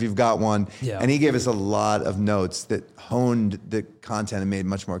challenge if you've got one. Yeah. And he gave us a lot of notes that honed the content and made it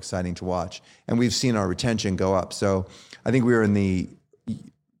much more exciting to watch. And we've seen our retention go up. So I think we were in the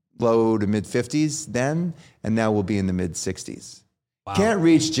low to mid 50s then, and now we'll be in the mid 60s. Wow. Can't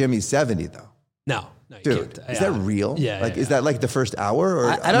reach Jimmy's 70 though. No, dude, is that real? Yeah. Is that like the first hour?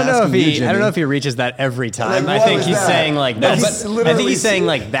 Or I don't know if he reaches that every time. Like, I think he's saying like that's. I think he's saying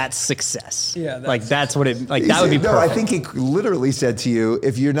like that's success. Yeah, that's what it like. That would be perfect. No, I think he literally said to you,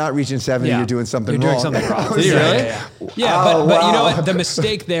 if you're not reaching 70, you're doing something wrong. You're doing something wrong. Did he really? Yeah, but you know what? The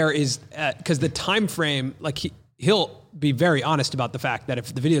mistake there is because the time frame, like he'll be very honest about the fact that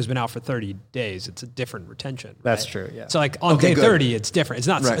if the video's been out for 30 days, it's a different retention. Right? That's true. Yeah. So like on day 30, it's different. It's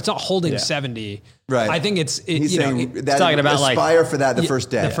not. It's not holding 70. Right. I think he's saying that talking about aspire for that the first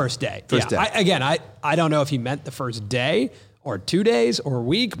day. The first day. I don't know if he meant the first day or 2 days or a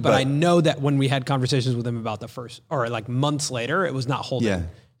week, but I know that when we had conversations with him about the first or like months later, it was not holding. Yeah.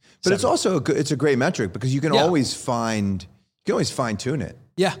 But it's also it's a great metric because you can always fine tune it.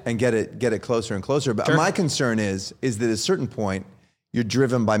 Yeah. And get it closer and closer. But my concern is that at a certain point, you're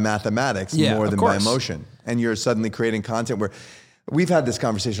driven by mathematics more than by emotion. And you're suddenly creating content where we've had this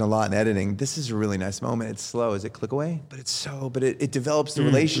conversation a lot in editing. This is a really nice moment. It's slow. Is it click away? But it develops the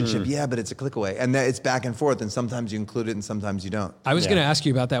relationship. Yeah, but it's a click away. And it's back and forth. And sometimes you include it and sometimes you don't. I was going to ask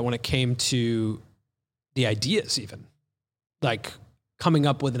you about that when it came to the ideas even. Like coming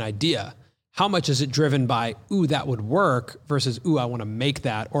up with an idea. How much is it driven by, ooh, that would work versus, ooh, I want to make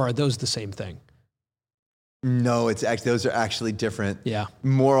that? Or are those the same thing? No, those are actually different. Yeah.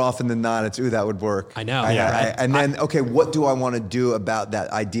 More often than not, it's, ooh, that would work. I know. And then, what do I want to do about that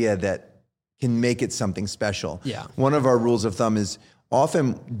idea that can make it something special? Yeah. One of our rules of thumb is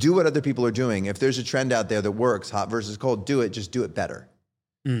often do what other people are doing. If there's a trend out there that works, hot versus cold, do it. Just do it better.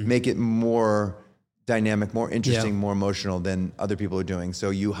 Make it more dynamic, more interesting, more emotional than other people are doing. So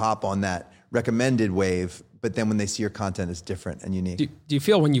you hop on that recommended wave, but then when they see your content, it's different and unique. Do you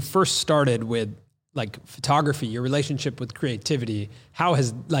feel when you first started with like photography, your relationship with creativity, how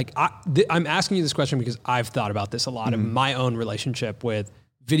has like, I'm asking you this question because I've thought about this a lot in my own relationship with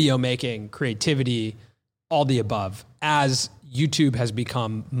video making, creativity, all the above, as YouTube has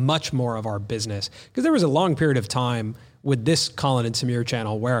become much more of our business. Because there was a long period of time with this Colin and Samir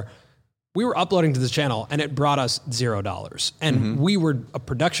channel where we were uploading to this channel and it brought us $0. And we were a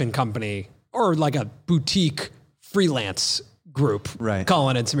production company or like a boutique freelance group, right.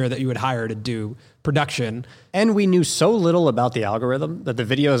 Colin and Samir, that you would hire to do production. And we knew so little about the algorithm that the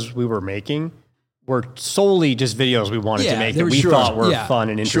videos we were making were solely just videos we wanted to make that we thought were fun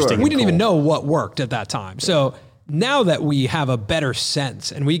and interesting. We didn't even know what worked at that time. So now that we have a better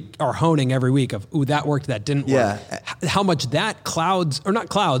sense and we are honing every week of, ooh, that worked, that didn't work, how much that clouds, or not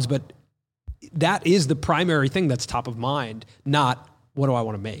clouds, but that is the primary thing that's top of mind, not what do I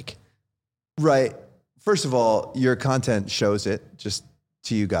want to make? Right. First of all, your content shows it just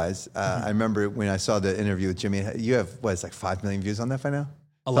to you guys. I remember when I saw the interview with Jimmy, you have, what, it's like 5 million views on that by now?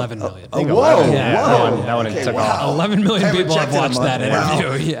 11 million. Whoa. That one took off. 11 million people have watched that interview.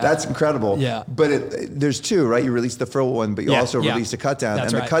 Wow. Yeah. That's incredible. Yeah. But there's two, right? You released the full one, but you also released a cut down.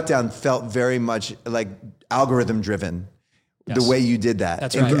 That's and the cut down felt very much like algorithm driven, the way you did that.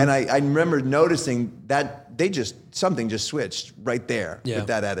 That's and, right. And I remember noticing that something just switched right there with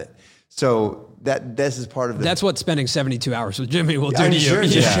that edit. So this is part of the... That's what spending 72 hours with Jimmy will do to you. Sure,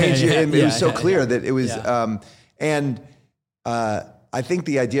 and it was so clear that it was... I think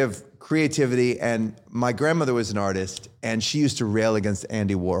the idea of creativity, and my grandmother was an artist, and she used to rail against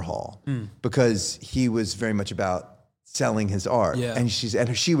Andy Warhol because he was very much about selling his art. Yeah. And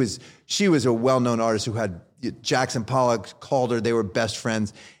she was a well-known artist who had Jackson Pollock called her. They were best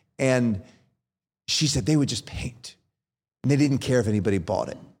friends, and she said they would just paint, and they didn't care if anybody bought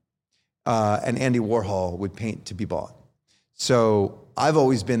it. And Andy Warhol would paint to be bought. So I've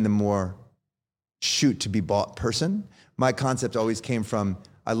always been the more shoot to be bought person. My concept always came from,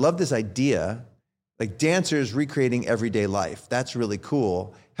 I love this idea, like dancers recreating everyday life. That's really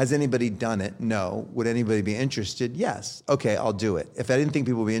cool. Has anybody done it? No. Would anybody be interested? Yes. Okay, I'll do it. If I didn't think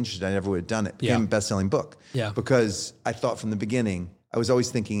people would be interested, I never would have done it. It became a best-selling book. Yeah. Because I thought from the beginning, I was always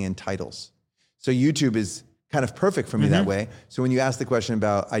thinking in titles. So YouTube is kind of perfect for me that way. So when you ask the question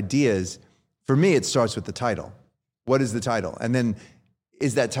about ideas, for me, it starts with the title. What is the title? And then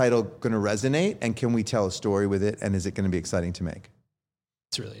is that title going to resonate? And can we tell a story with it? And is it going to be exciting to make?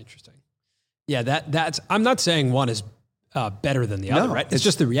 It's really interesting. Yeah, that's. I'm not saying one is better than the other, right? It's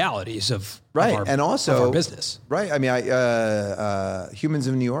just the realities of our, and also of our business. Right. I mean, Humans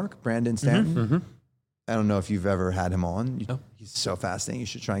of New York, Brandon Stanton. I don't know if you've ever had him on. He's so fascinating. You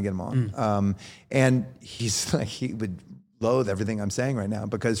should try and get him on. And he's like, he would loathe everything I'm saying right now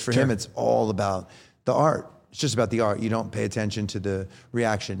because for him, it's all about the art. It's just about the art. You don't pay attention to the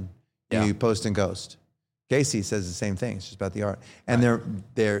reaction. You post and ghost. Casey says the same thing. It's just about the art. And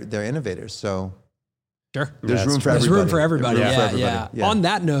they're innovators. So there's room for everybody. There's room for everybody. Yeah. On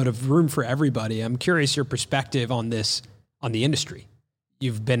that note of room for everybody, I'm curious your perspective on this, on the industry.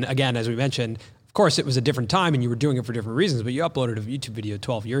 You've been, again, as we mentioned, of course, it was a different time and you were doing it for different reasons, but you uploaded a YouTube video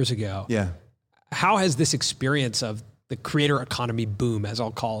 12 years ago. Yeah. How has this experience of the creator economy boom, as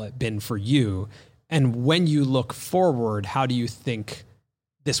I'll call it, been for you? And when you look forward, how do you think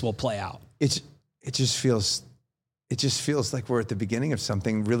this will play out? It just feels like we're at the beginning of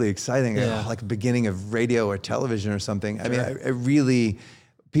something really exciting, like a beginning of radio or television or something. I mean, I really,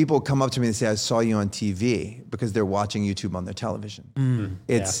 people come up to me and say, I saw you on TV because they're watching YouTube on their television.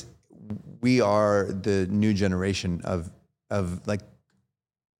 We are the new generation of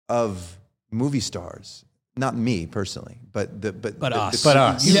movie stars. Not me personally, but us.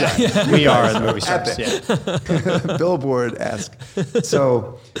 We are the movie stars. Yeah. Billboard-esque.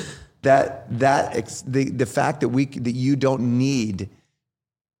 So the fact that you don't need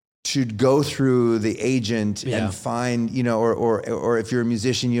to go through the agent and find, or if you're a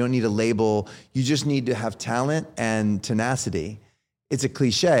musician, you don't need a label. You just need to have talent and tenacity. It's a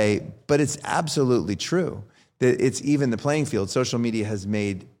cliche, but it's absolutely true that it's even the playing field. Social media has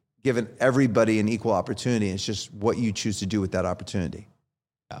given everybody an equal opportunity. It's just what you choose to do with that opportunity.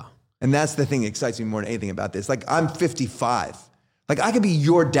 Yeah. And that's the thing that excites me more than anything about this. Like, I'm 55. Like I could be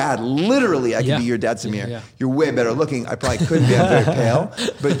your dad. Literally, I could be your dad, Samir. Yeah. You're way better looking. I probably could be. I'm very pale.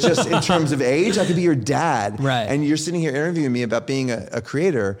 But just in terms of age, I could be your dad. Right. And you're sitting here interviewing me about being a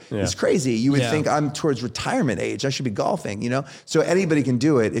creator. It's crazy. You would think I'm towards retirement age. I should be golfing, So anybody can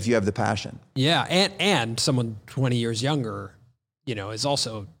do it if you have the passion. Yeah. And someone 20 years younger, is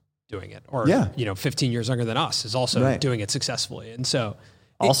also doing it. Or, 15 years younger than us is also doing it successfully. And so...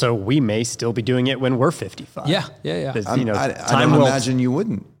 Also, we may still be doing it when we're 55. Yeah. I don't imagine you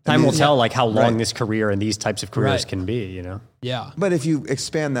wouldn't. Time will tell how long this career and these types of careers can be, Yeah. But if you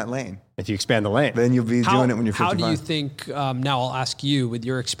expand that lane. If you expand the lane. Then you'll be doing it when you're 55. How do you think, now I'll ask you with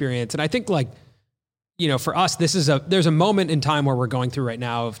your experience, and I think for us, there's a moment in time where we're going through right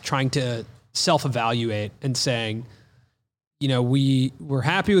now of trying to self-evaluate and saying, we're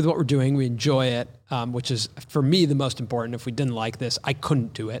happy with what we're doing. We enjoy it, which is for me the most important. If we didn't like this, I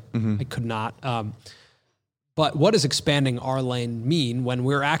couldn't do it. I could not. But what does expanding our lane mean when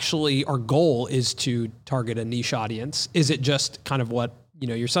our goal is to target a niche audience? Is it just kind of what,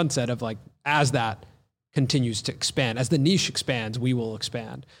 your son said of as that continues to expand, as the niche expands, we will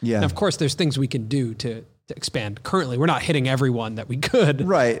expand. Yeah. And of course there's things we can do to expand. Currently, we're not hitting everyone that we could.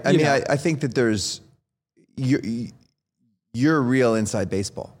 Right. I mean, I think that you're real inside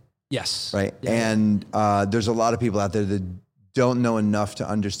baseball. Yes. Right. Yeah. And there's a lot of people out there that don't know enough to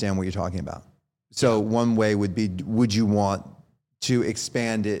understand what you're talking about. So one way would be, would you want to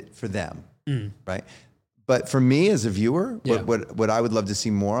expand it for them? Right. But for me as a viewer, what I would love to see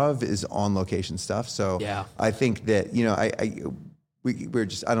more of is on location stuff. So I think that, we were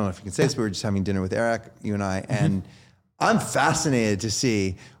just, I don't know if you can say this, but we were just having dinner with Eric, you and I, and I'm fascinated to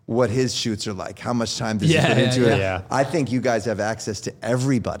see what his shoots are like. How much time does he put into it? Yeah. I think you guys have access to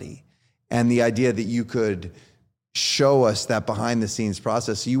everybody. And the idea that you could show us that behind the scenes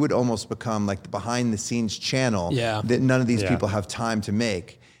process, so you would almost become like the behind the scenes channel that none of these people have time to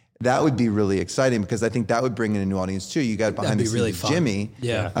make. That would be really exciting because I think that would bring in a new audience too. You got behind the scenes really with Jimmy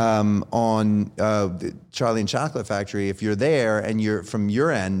on the Charlie and Chocolate Factory. If you're there and you're from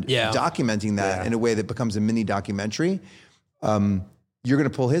your end documenting that in a way that becomes a mini documentary, you're going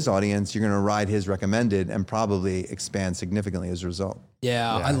to pull his audience, you're going to ride his recommended and probably expand significantly as a result.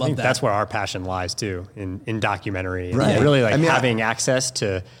 Yeah, I love that. That's where our passion lies too, in documentary. Right. Really having access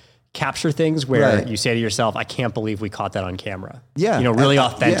to capture things where you say to yourself, I can't believe we caught that on camera. Yeah. Really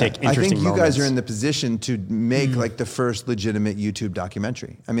authentic, interesting I think you moments. guys are in the position to make like the first legitimate YouTube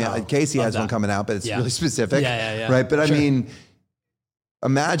documentary. I mean, Casey has one coming out, but it's really specific. Right. But I mean,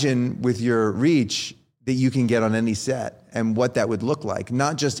 imagine with your reach that you can get on any set and what that would look like,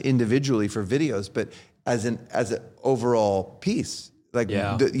 not just individually for videos, but as an overall piece. Like,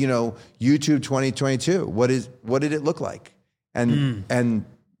 YouTube 2022, what did it look like? And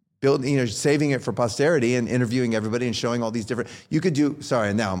building, saving it for posterity and interviewing everybody and showing all these different, you could do,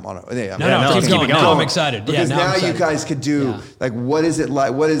 sorry, now I'm on it. Keep going. Now I'm excited. Because now you guys could do, like, what is it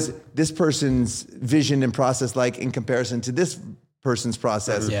like? What is this person's vision and process like in comparison to this person's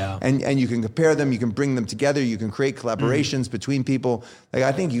process? And you can compare them, you can bring them together, you can create collaborations between people. Like,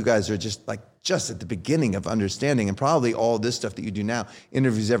 I think you guys are just at the beginning of understanding, and probably all this stuff that you do now,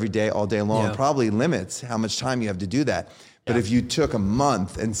 interviews every day, all day long, probably limits how much time you have to do that. But if you took a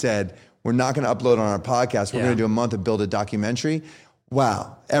month and said, we're not going to upload on our podcast, we're going to do a month and build a documentary,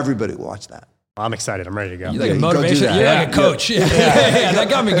 wow, everybody will watch that. I'm excited. I'm ready to go. You're like a motivation. You're like a coach. That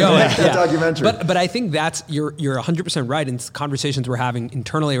got me going. Documentary. But I think you're 100% right in conversations we're having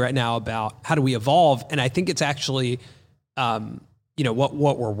internally right now about how do we evolve. And I think it's actually, what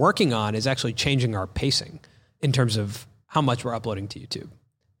we're working on is actually changing our pacing in terms of how much we're uploading to YouTube,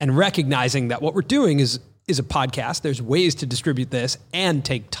 and recognizing that what we're doing is a podcast. There's ways to distribute this and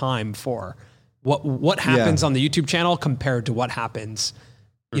take time for what happens on the YouTube channel compared to what happens,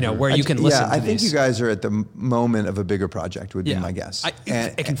 where you can listen to I think you guys are at the moment of a bigger project would be my guess. I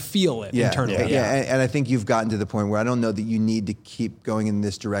can feel it internally. And I think you've gotten to the point where I don't know that you need to keep going in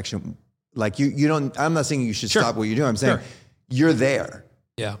this direction. Like you don't, I'm not saying you should stop what you're doing. I'm saying you're there.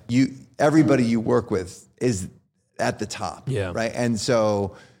 Yeah. Everybody you work with is at the top. Yeah. Right. And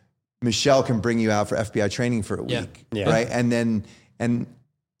so Michelle can bring you out for FBI training for a week, right? And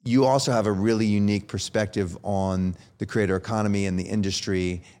you also have a really unique perspective on the creator economy and the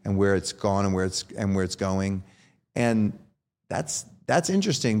industry and where it's gone and where it's going, and that's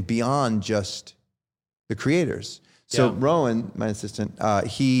interesting beyond just the creators. So Rowan, my assistant,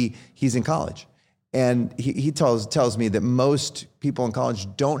 he's in college, And he tells me that most people in college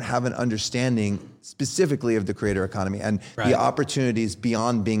don't have an understanding specifically of the creator economy and the opportunities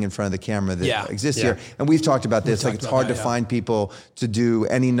beyond being in front of the camera that exist here. And we've talked about this. Like, it's hard to find people to do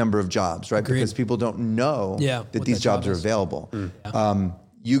any number of jobs, right? Because people don't know that these jobs are available.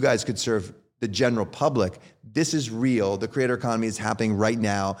 You guys could serve the general public. This is real. The creator economy is happening right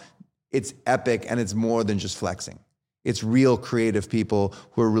now. It's epic, and it's more than just flexing. It's real creative people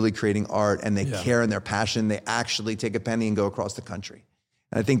who are really creating art, and they care and they're passionate. They actually take a penny and go across the country.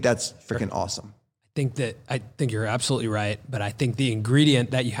 And I think that's freaking awesome. I think you're absolutely right. But I think the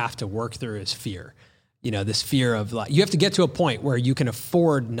ingredient that you have to work through is fear. You know, this fear of, like, you have to get to a point where you can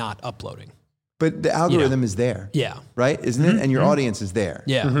afford not uploading. But the algorithm is there. Yeah. Right? Isn't it? And your audience is there.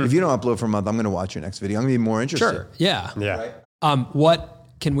 Yeah. If you don't upload for a month, I'm going to watch your next video. I'm going to be more interested. Sure. Yeah. Yeah. Right? What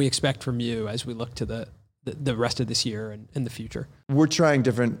can we expect from you as we look to the rest of this year and in the future? We're trying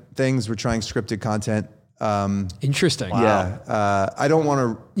different things. We're trying scripted content. Interesting. Wow. Yeah. I don't want to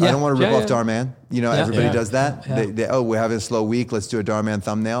rip off Darman. You know, everybody does that. Yeah. We're having a slow week. Let's do a Darman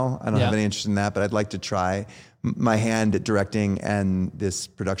thumbnail. I don't have any interest in that, but I'd like to try my hand at directing and this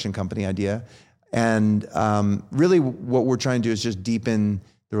production company idea. And really what we're trying to do is just deepen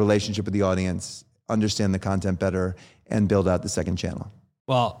the relationship with the audience, understand the content better, and build out the second channel.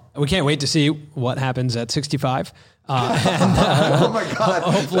 Well, we can't wait to see what happens at 65. Oh my God.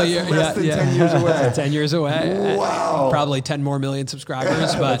 Hopefully, less than 10 years away. 10 years away. Wow. Probably 10 more million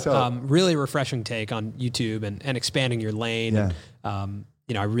subscribers, but really refreshing take on YouTube and expanding your lane. Yeah. And,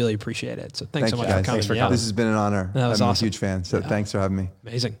 I really appreciate it. So thanks so much for coming. Thanks for coming. This has been an honor. That was I'm awesome. a huge fan. So thanks for having me.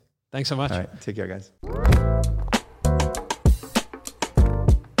 Amazing. Thanks so much. All right. Take care, guys.